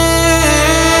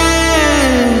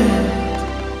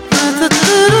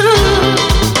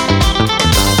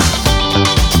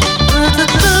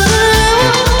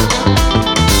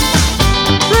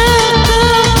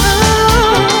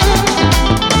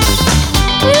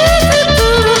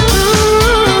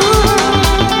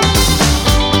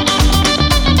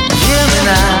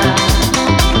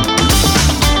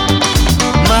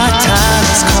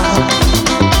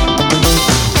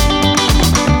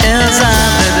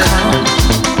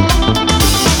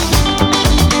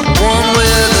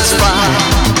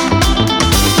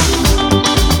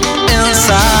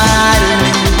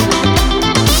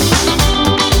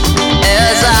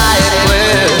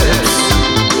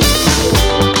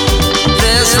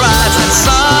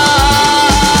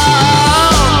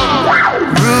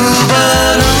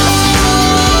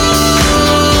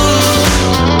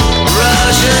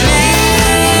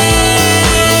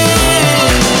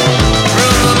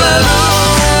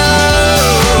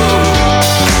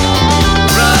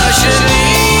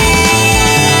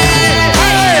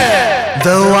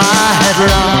 Though I had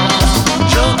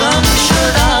lost your gun,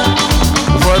 should I?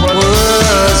 What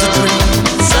was a dream?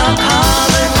 So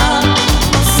call it out.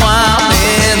 Found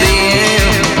in the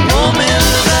end, wo mil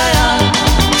gaya,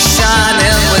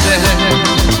 shining within,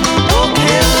 wo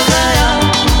khil gaya.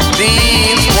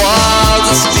 These walls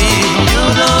of steel, you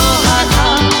know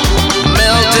how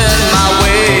melted my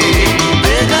way,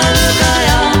 pighal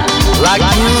gaya, like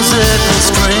musical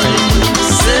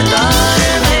strings, sit on it.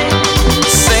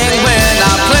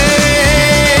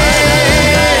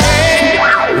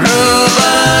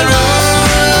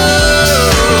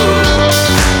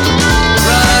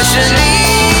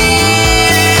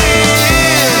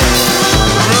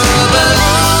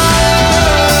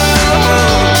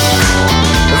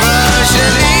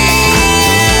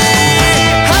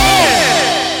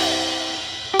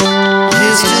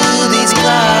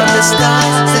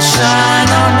 Stars that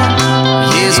shine on me.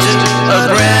 Here's to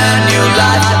a brand new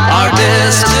life, our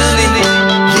destiny.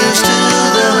 Here's to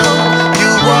the hope you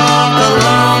walk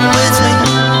along with me.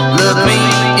 Look me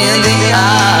in the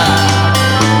eye.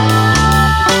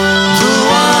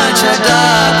 धुआं छटा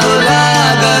खुला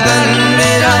गगन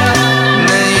मेरा,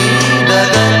 नई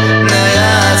डगर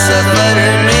नया सफर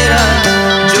मेरा,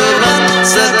 जो बन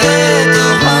सके तो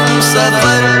हम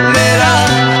सफर मेरा,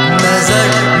 नजर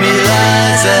मिला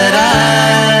जरा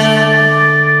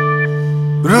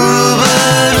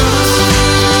रूबरू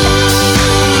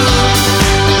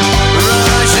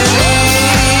रोशनी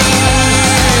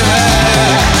है,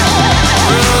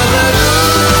 रूबरू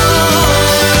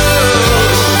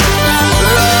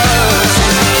रोशनी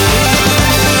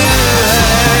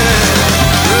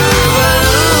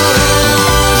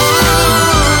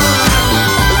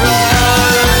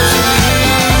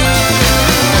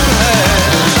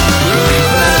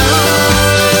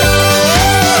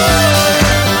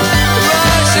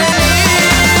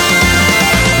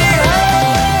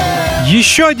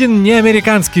Еще один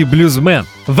неамериканский блюзмен.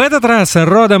 В этот раз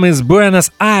родом из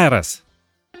Буэнос-Айрес,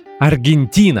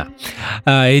 Аргентина.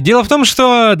 И дело в том,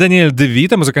 что Даниэль де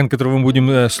Вито, музыкант, которого мы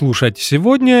будем слушать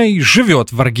сегодня,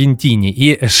 живет в Аргентине.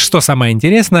 И что самое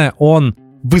интересное, он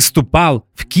выступал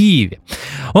в Киеве.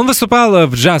 Он выступал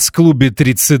в джаз-клубе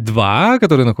 32,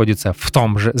 который находится в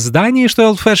том же здании, что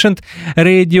Old Fashioned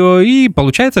Radio, и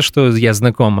получается, что я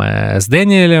знаком с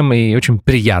Дэниелем, и очень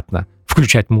приятно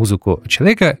включать музыку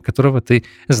человека, которого ты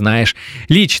знаешь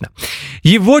лично.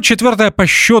 Его 4-я по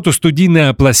счету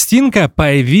студийная пластинка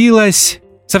появилась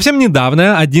совсем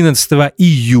недавно, 11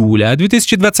 июля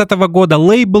 2020 года.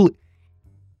 Лейбл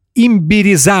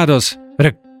Imberizados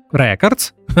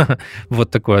Records.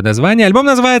 Вот такое название. Альбом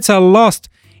называется Lost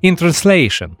in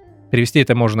Translation. Перевести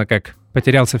это можно как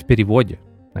 «потерялся в переводе»,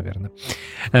 наверное.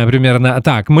 Примерно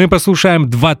так. Мы послушаем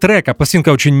 2 трека.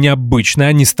 Пластинка очень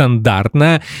необычная,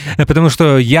 нестандартная, потому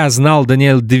что я знал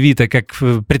Даниэля Де Вито как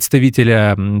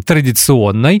представителя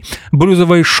традиционной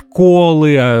блюзовой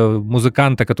школы,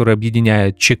 музыканта, который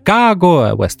объединяет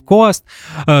Чикаго, Вест-Кост.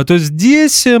 То есть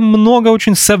здесь много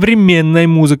очень современной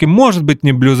музыки. Может быть,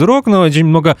 не блюз-рок, но очень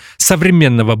много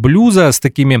современного блюза с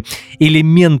такими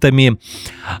элементами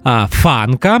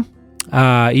фанка,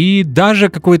 и даже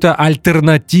какой-то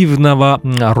альтернативного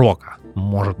рока.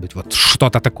 Может быть, вот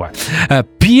что-то такое.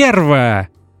 Первый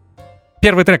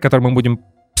трек, который мы будем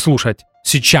слушать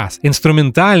сейчас,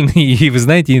 инструментальный, и вы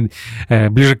знаете,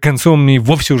 ближе к концу он мне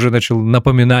вовсе уже начал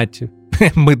напоминать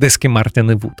Мэдески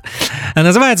Мартин и Вуд.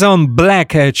 Называется он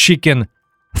Black Chicken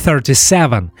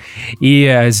 37.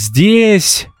 И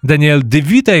здесь Даниэль Де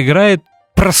Вито играет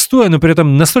простое, но при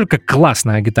этом настолько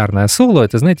классное гитарное соло.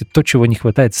 Это, знаете, то, чего не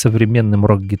хватает современным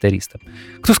рок-гитаристам.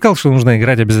 Кто сказал, что нужно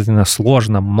играть обязательно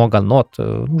сложно, много нот?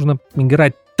 Нужно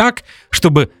играть так,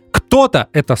 чтобы кто-то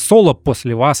это соло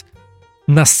после вас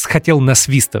хотел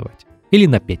насвистывать или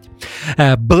напеть.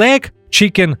 Black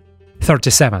Chicken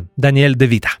 37. Даниэль Де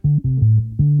Вито.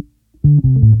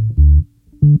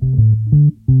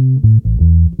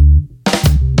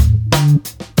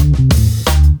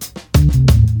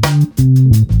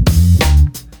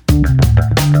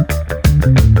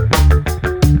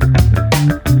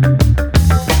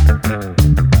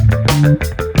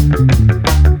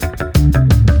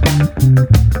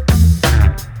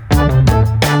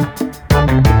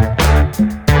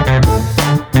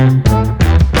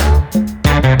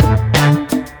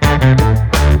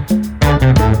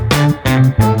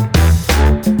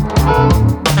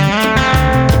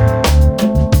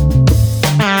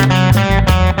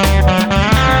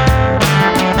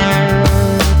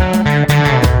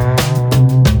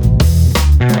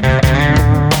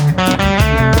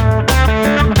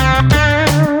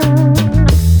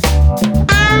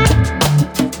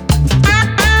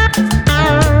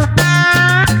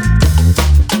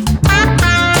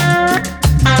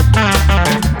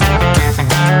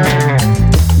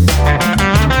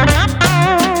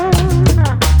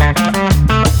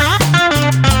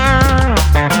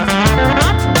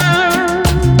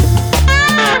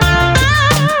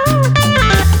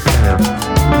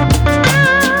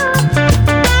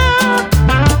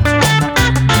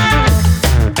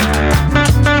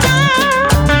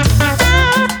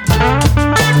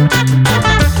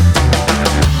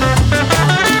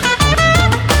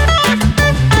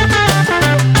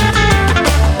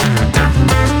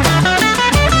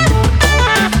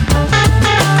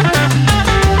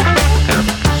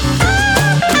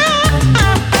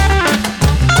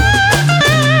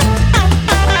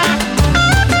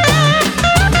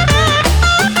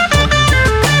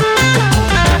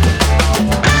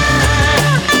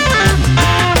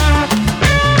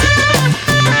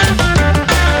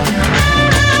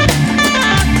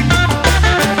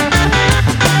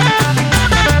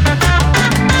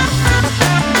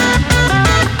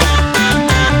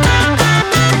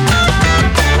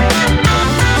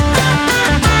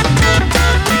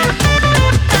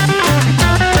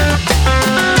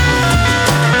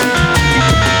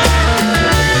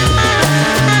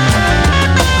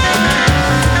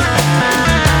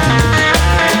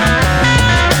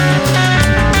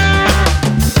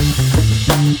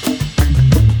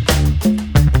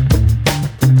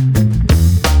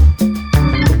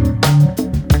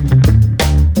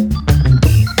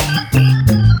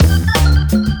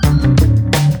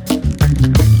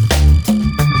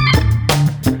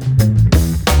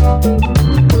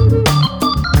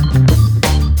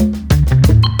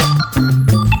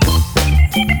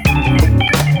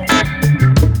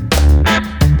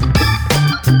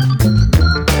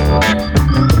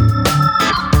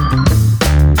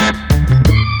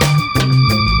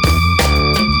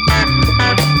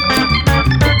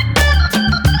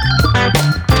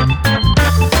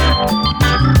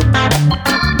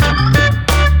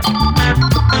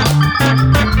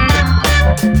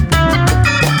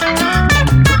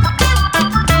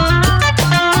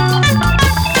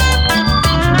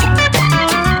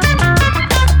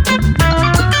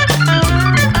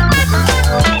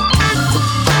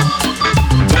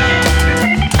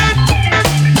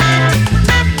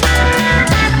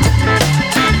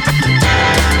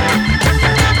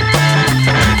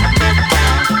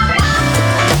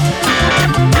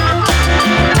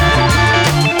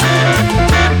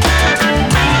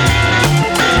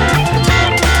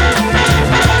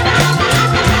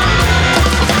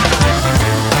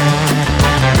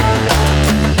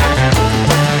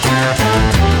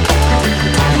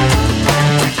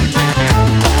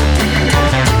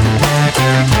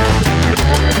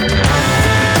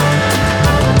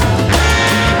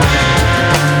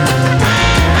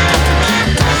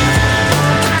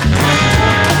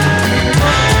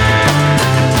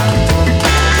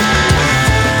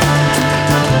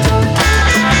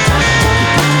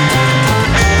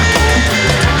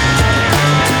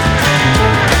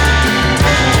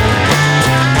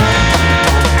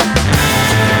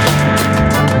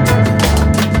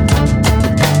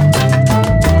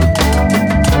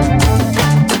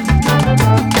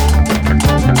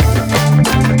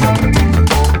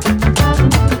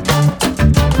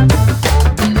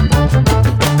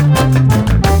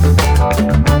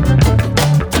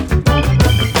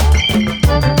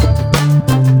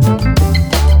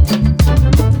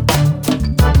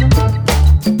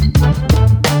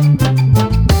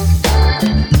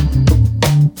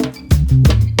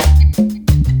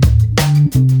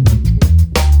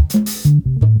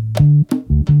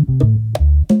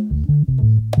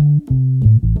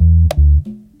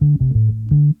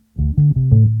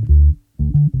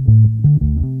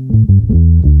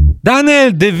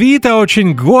 Даниэль Де Вито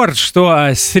очень горд, что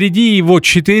среди его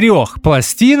 4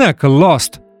 пластинок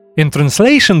Lost in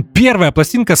Translation первая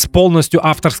пластинка с полностью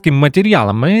авторским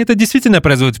материалом. И это действительно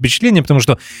производит впечатление, потому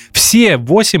что все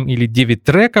 8 или 9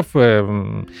 треков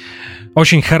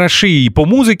очень хороши и по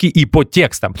музыке, и по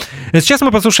текстам. Сейчас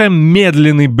мы послушаем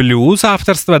медленный блюз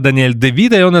авторства Даниэль Де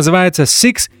Вито, и он называется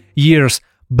 «6 Years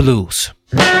Blues».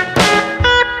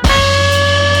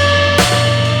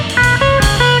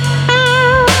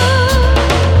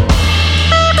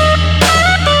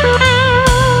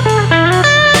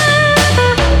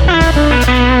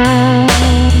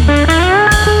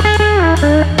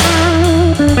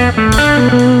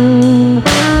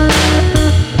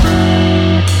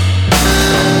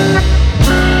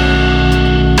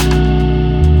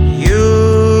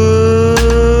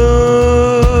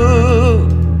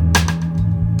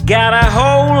 Got a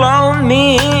hold on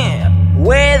me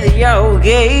with your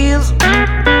gaze.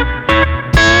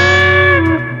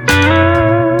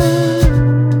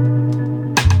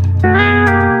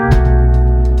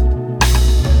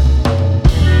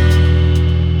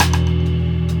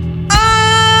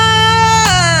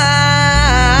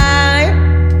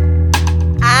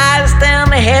 I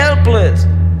stand helpless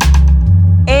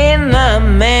in the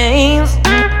maze.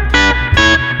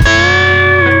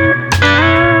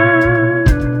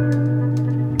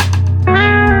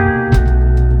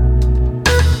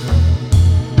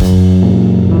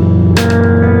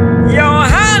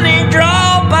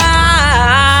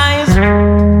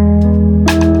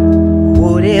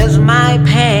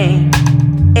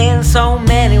 So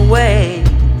many ways.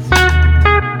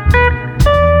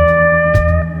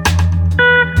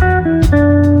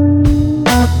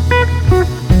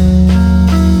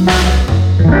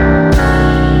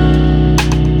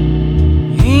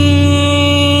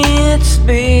 It's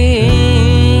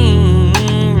been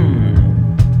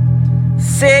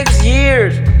 6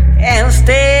 years and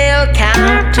still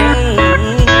counting.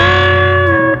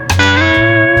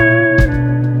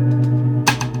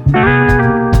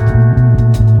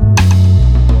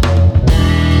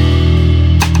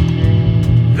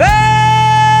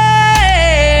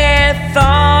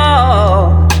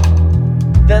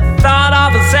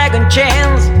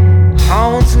 Chance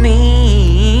haunts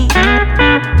me.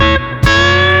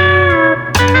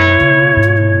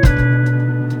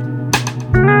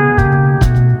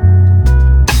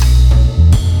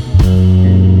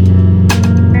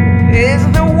 It's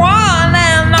the one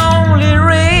and only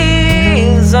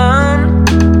reason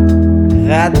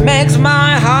that makes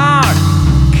my heart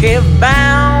keep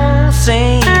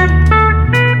bouncing.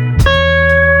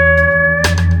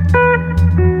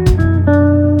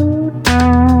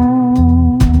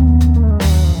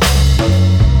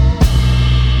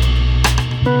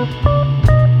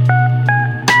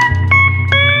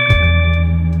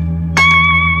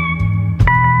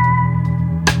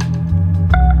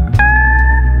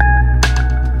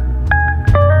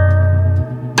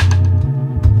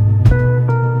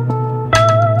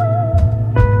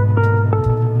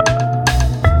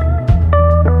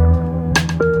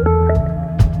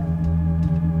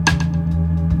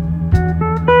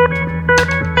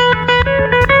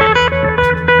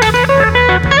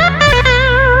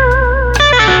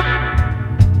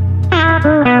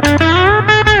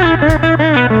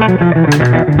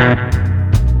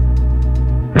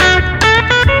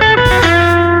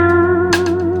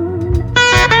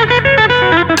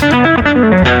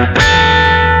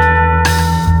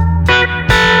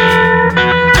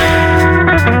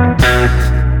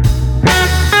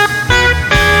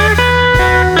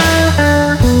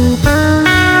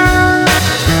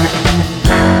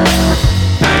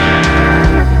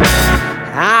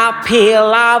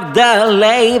 Peel off the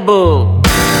label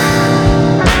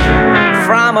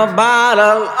from a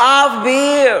bottle of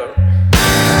beer,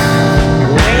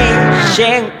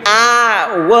 wishing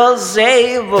I was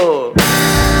able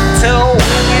to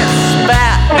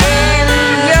whisper in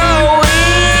your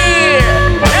ear,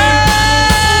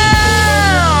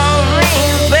 oh,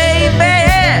 baby,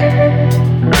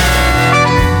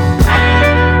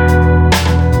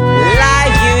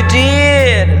 like you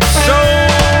did so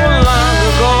long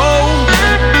ago.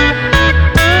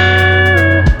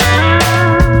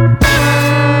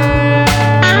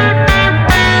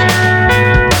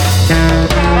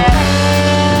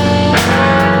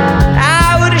 I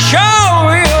would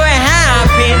show you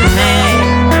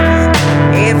happiness.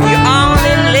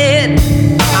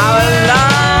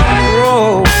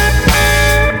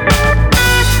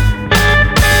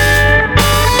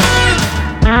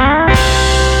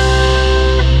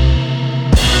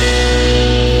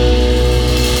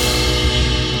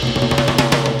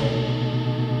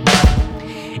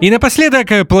 И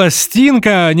напоследок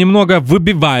пластинка, немного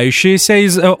выбивающаяся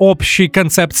из общей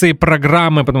концепции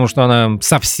программы, потому что она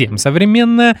совсем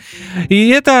современная. И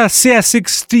это Seasick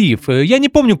Steve. Я не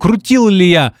помню, крутил ли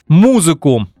я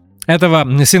музыку этого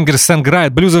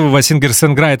блюзового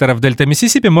сингер-сонграйтера в Дельта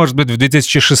Миссисипи, может быть, в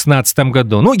 2016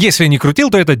 году. Ну, если не крутил,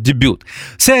 то это дебют.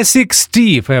 Seasick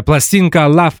Steve, пластинка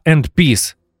Love and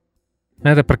Peace.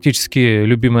 Это практически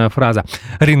любимая фраза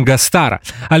Ринго Стара.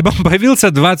 Альбом появился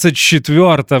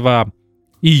 24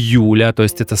 июля, то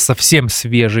есть это совсем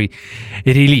свежий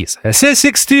релиз.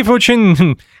 Seasick Steve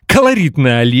очень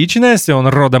колоритная личность, он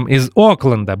родом из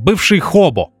Окленда, бывший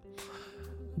хобо.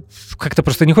 Как-то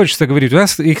просто не хочется говорить, у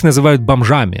нас их называют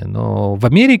бомжами, но в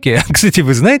Америке, кстати,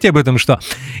 вы знаете об этом, что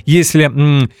если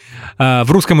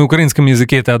в русском и украинском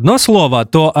языке это одно слово,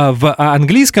 то в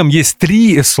английском есть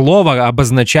 3 слова,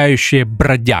 обозначающие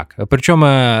бродяг, причем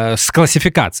с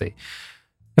классификацией.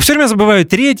 Все время забываю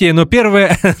третье, но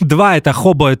первые 2 это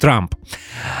хобо и трамп.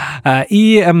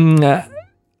 И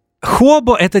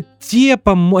хобо это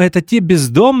те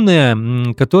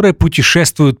бездомные, которые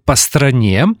путешествуют по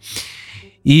стране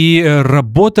и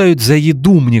работают за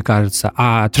еду, мне кажется.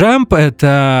 А трамп —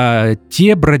 это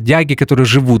те бродяги, которые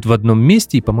живут в одном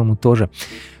месте и, по-моему, тоже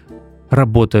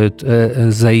работают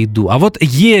за еду. А вот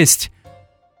есть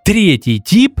 3-й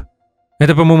тип.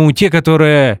 Это, по-моему, те,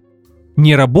 которые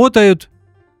не работают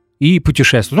и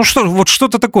путешествуют. Ну что, вот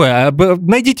что-то такое.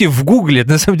 Найдите в Гугле.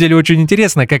 На самом деле очень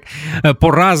интересно, как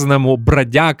по-разному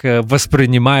бродяг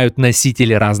воспринимают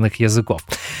носители разных языков.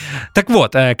 Так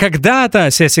вот, когда-то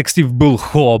Seasick Steve был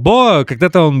хобо,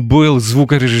 когда-то он был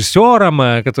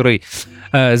звукорежиссером, который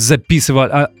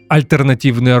записывал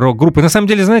альтернативные рок-группы. На самом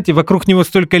деле, знаете, вокруг него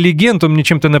столько легенд, он мне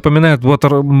чем-то напоминает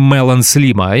Watermelon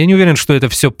Slim. Я не уверен, что это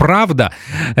все правда,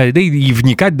 да и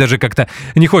вникать даже как-то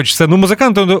не хочется. Но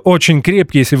музыкант он очень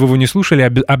крепкий, если вы его не слушали,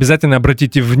 обязательно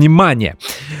обратите внимание.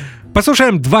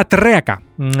 Послушаем 2 трека.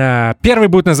 Первый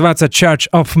будет называться Church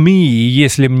of Me, и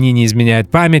если мне не изменяет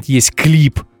память, есть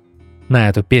клип на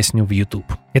эту песню в YouTube.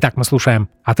 Итак, мы слушаем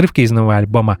отрывки из нового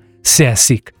альбома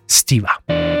Seasick Steve.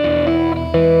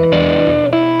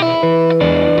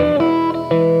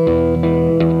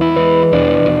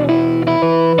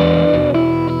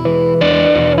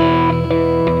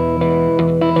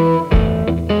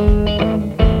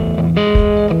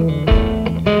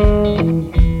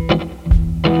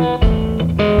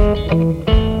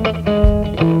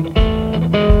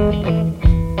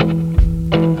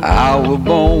 I was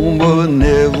born but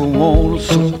never once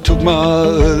took my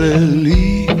early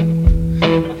leave.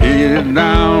 Headed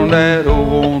down that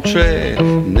old track,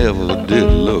 never did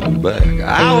look back.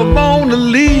 I was born to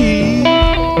leave.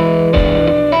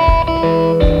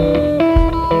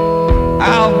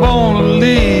 I was born to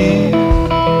leave.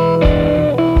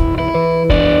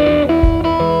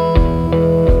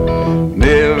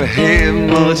 Never had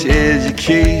much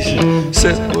education,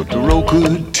 except what the road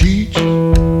could teach.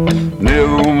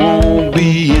 Never won't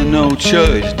be in no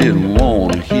church, didn't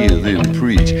want to hear them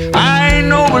preach. I ain't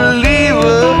no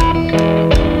believer,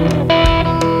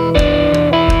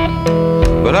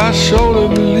 but I surely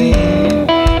believe.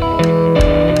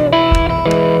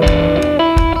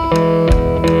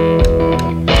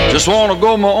 Just wanna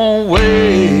go my own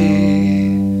way,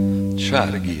 try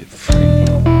to get free.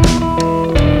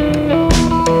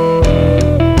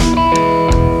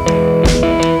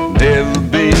 Never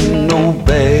been no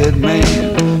bad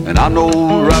man, and I know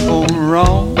right from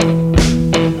wrong.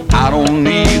 I don't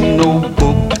need no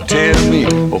book to tell me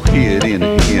or hear it in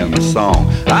a hymn song.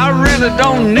 I really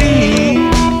don't need.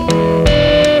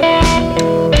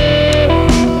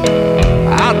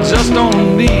 I just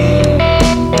don't need.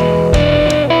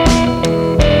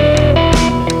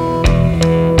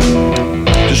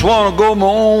 Just wanna go my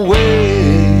own way,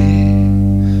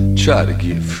 try to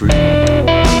get free.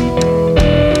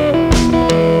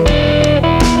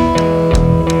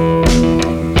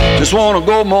 Just wanna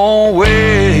go my own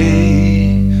way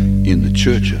in the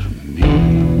church of me.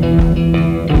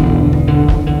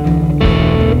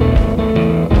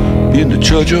 In the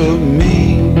church of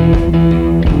me.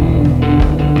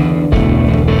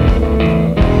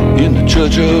 In the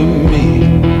church of me.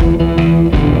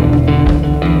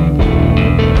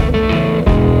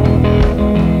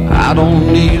 I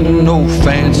don't need no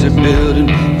fancy building.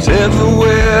 It's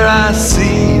everywhere I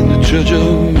see in the church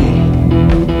of me.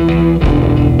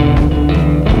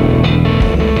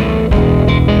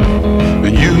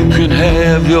 You can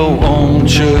have your own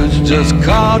church, just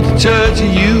call the church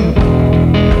of you.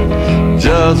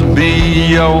 Just be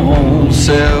your own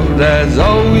self, that's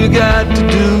all you got to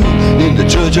do in the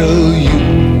church of you.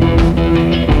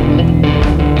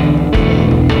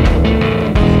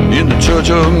 In the church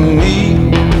of me.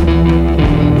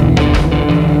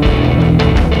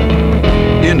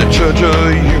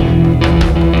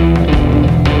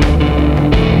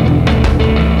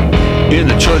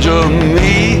 touch of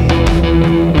me,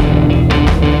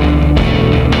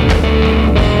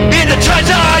 in the touch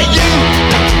of you,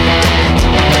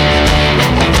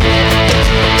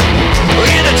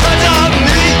 in the touch of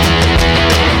me,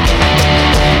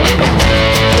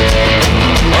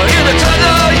 in the touch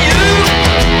of you,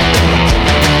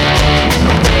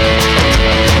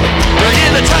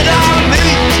 in the touch of me.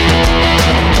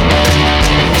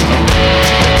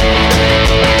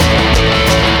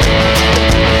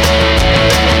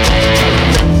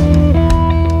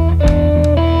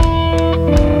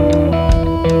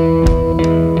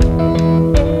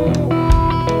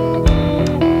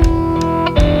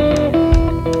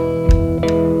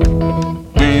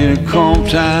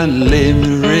 Time to let me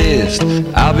rest,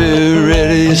 I'll be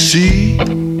ready to see.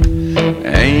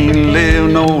 Ain't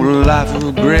living no life of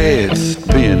regrets,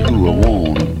 being who I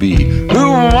wanna be,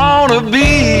 who I wanna be,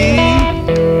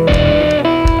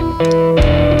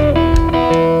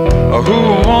 who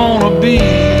I wanna be.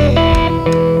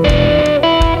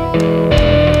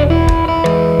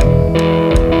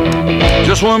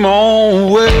 Just went my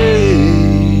own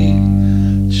way,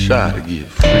 try to get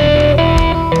free.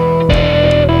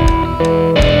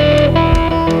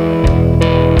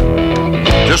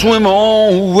 Just went my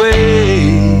own way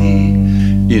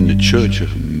in the church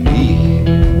of me,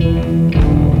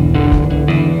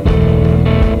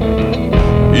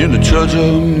 in the church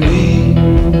of me.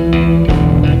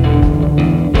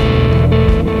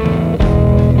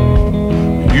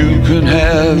 You can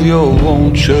have your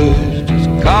own church, just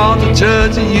call the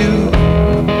church of you.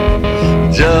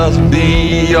 Just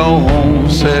be your own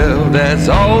self, that's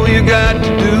all you got to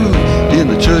do in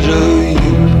the church of you.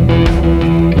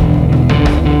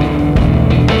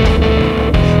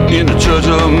 In the church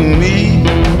of me,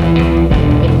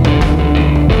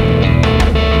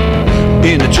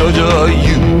 in the church of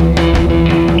you,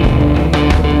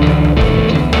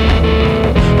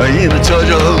 in the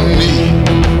church of me,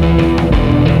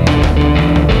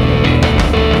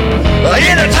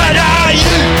 in the church of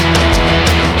you, in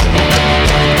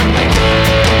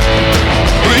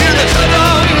the church of me, in the church of you. In the church of me, in the church of you, in the church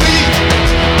of me,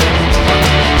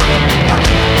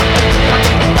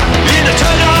 in the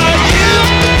church of you,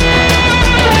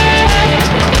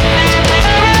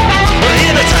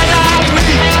 in the church of me.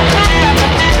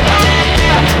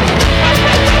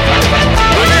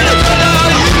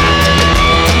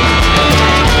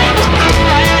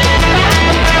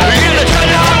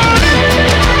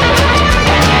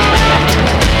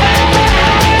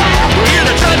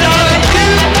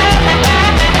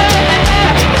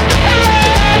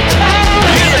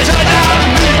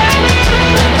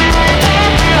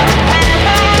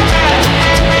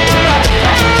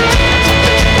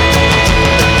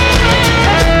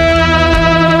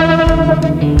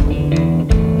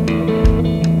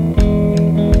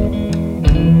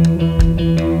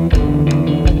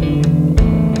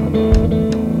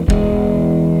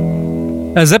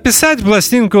 Записать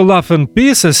пластинку Love and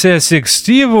Peace Essex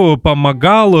Стиву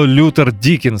помогал Лютер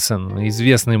Диккенсон,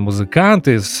 известный музыкант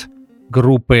из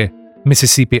группы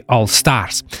Mississippi All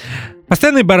Stars.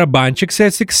 Постоянный барабанщик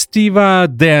Essex Стива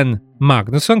Дэн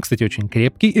Магнусон, кстати, очень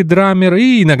крепкий и драмер,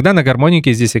 и иногда на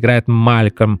гармонике здесь играет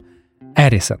Малькольм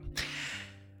Эрисон.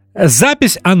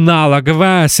 Запись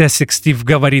аналоговая, Essex Стив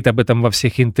говорит об этом во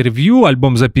всех интервью.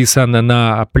 Альбом записан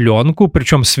на пленку,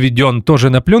 причем сведен тоже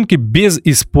на пленке без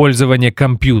использования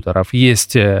компьютеров.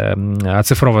 Есть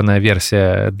оцифрованная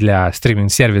версия для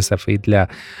стриминг-сервисов и для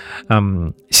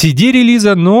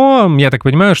CD-релиза, но я так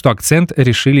понимаю, что акцент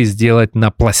решили сделать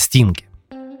на пластинке.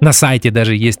 На сайте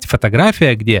даже есть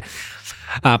фотография, где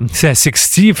Essex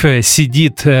Стив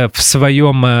сидит в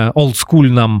своем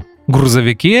олдскульном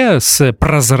грузовике с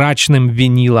прозрачным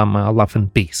винилом Love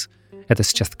and Peace. Это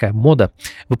сейчас такая мода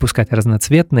 — выпускать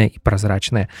разноцветные и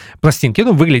прозрачные пластинки.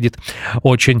 Ну, выглядит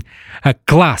очень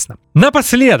классно.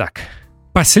 Напоследок,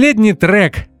 последний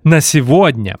трек на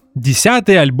сегодня.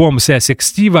 10-й альбом Essex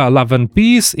Стива Love and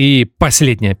Peace, и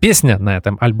последняя песня на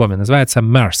этом альбоме называется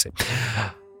Mercy.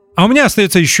 А у меня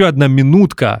остается еще одна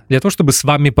минутка для того, чтобы с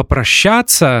вами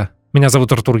попрощаться. Меня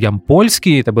зовут Артур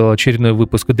Ямпольский, это был очередной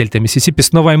выпуск Дельта Миссисипи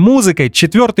с новой музыкой,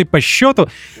 4-й по счету.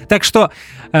 Так что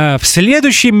в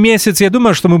следующем месяце, я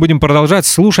думаю, что мы будем продолжать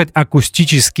слушать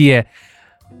акустические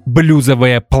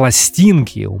блюзовые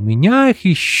пластинки. У меня их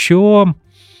еще,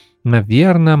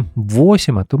 наверное,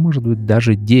 8, а то, может быть,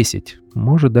 даже 10.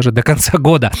 Может, даже до конца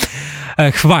года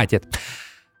хватит.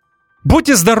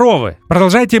 Будьте здоровы,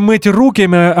 продолжайте мыть руки,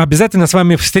 мы обязательно с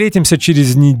вами встретимся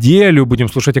через неделю, будем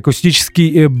слушать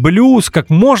акустический блюз, как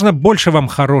можно больше вам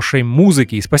хорошей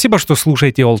музыки, и спасибо, что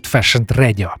слушаете Old Fashioned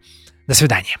Radio. До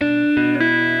свидания.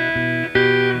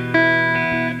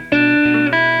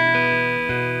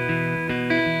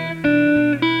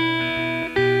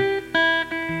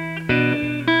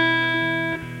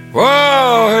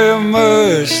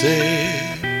 mercy.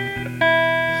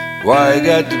 Why you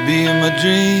got to be in my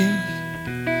dreams?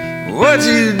 What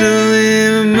you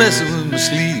doing messing with my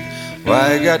sleep?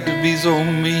 Why you got to be so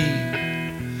mean?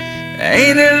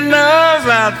 Ain't it enough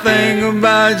I think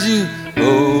about you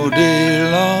all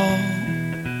day long?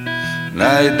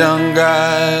 Now you done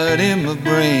got in my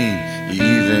brain,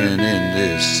 even in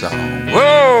this song.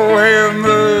 Whoa, have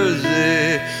mercy.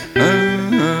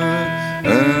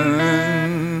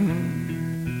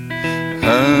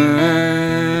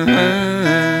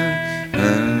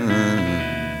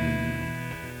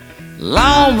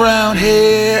 Long brown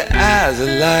hair, eyes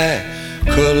are like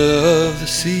color of the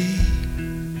sea.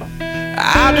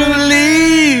 I do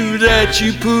believe that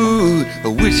you put a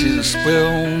witch's spell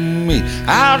on me.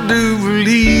 I do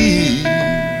believe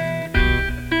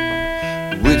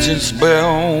a witch's spell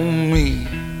on me.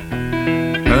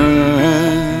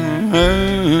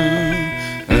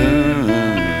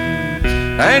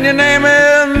 And your name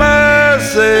is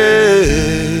Mercy.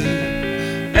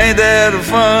 Ain't that a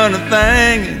funny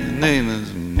thing? And your name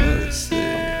is Mercy.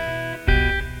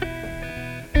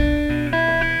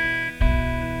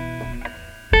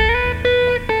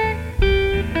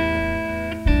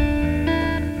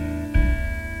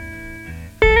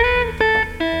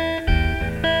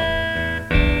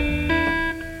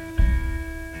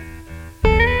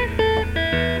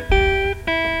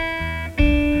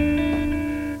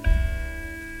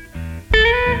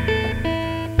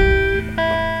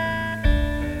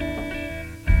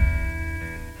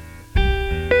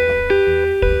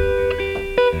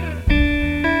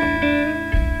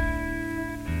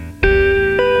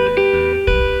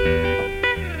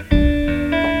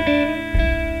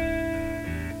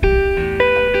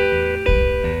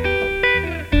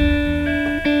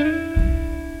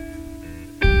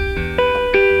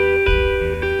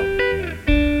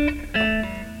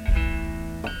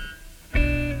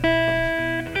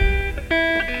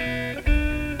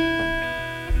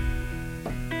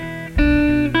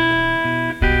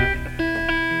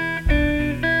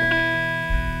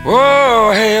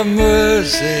 Oh, have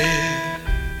mercy.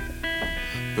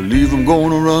 Believe I'm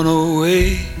gonna run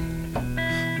away.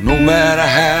 No matter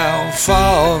how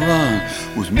far I run,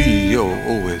 with me you'll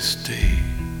always stay.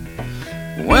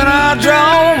 When I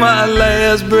draw my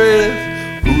last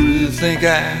breath, who do you think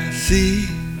I see?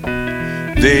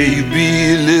 There you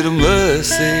be, little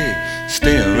Mercy,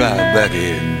 staring right back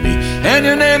at me. And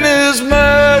your name is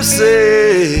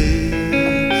Mercy.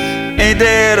 Ain't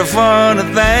that a funny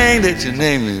thing that your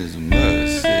name is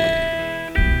Mercy?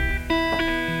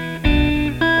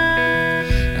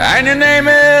 And your name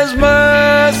is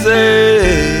Mercy.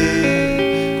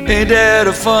 Ain't that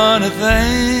a funny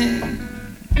thing?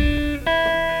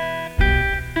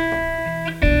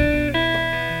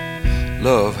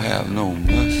 Love have no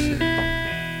mercy.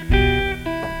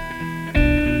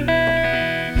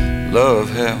 Love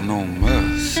have no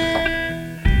mercy.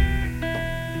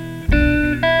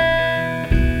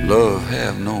 Love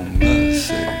have no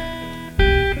mercy.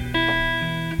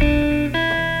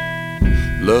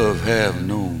 Love have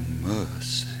no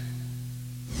mercy.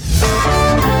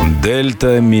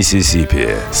 Дельта Миссисипи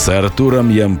с Артуром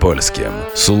Ямпольским.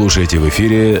 Слушайте в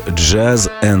эфире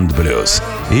Jazz and Blues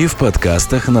и в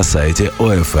подкастах на сайте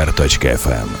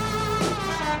OFR.FM.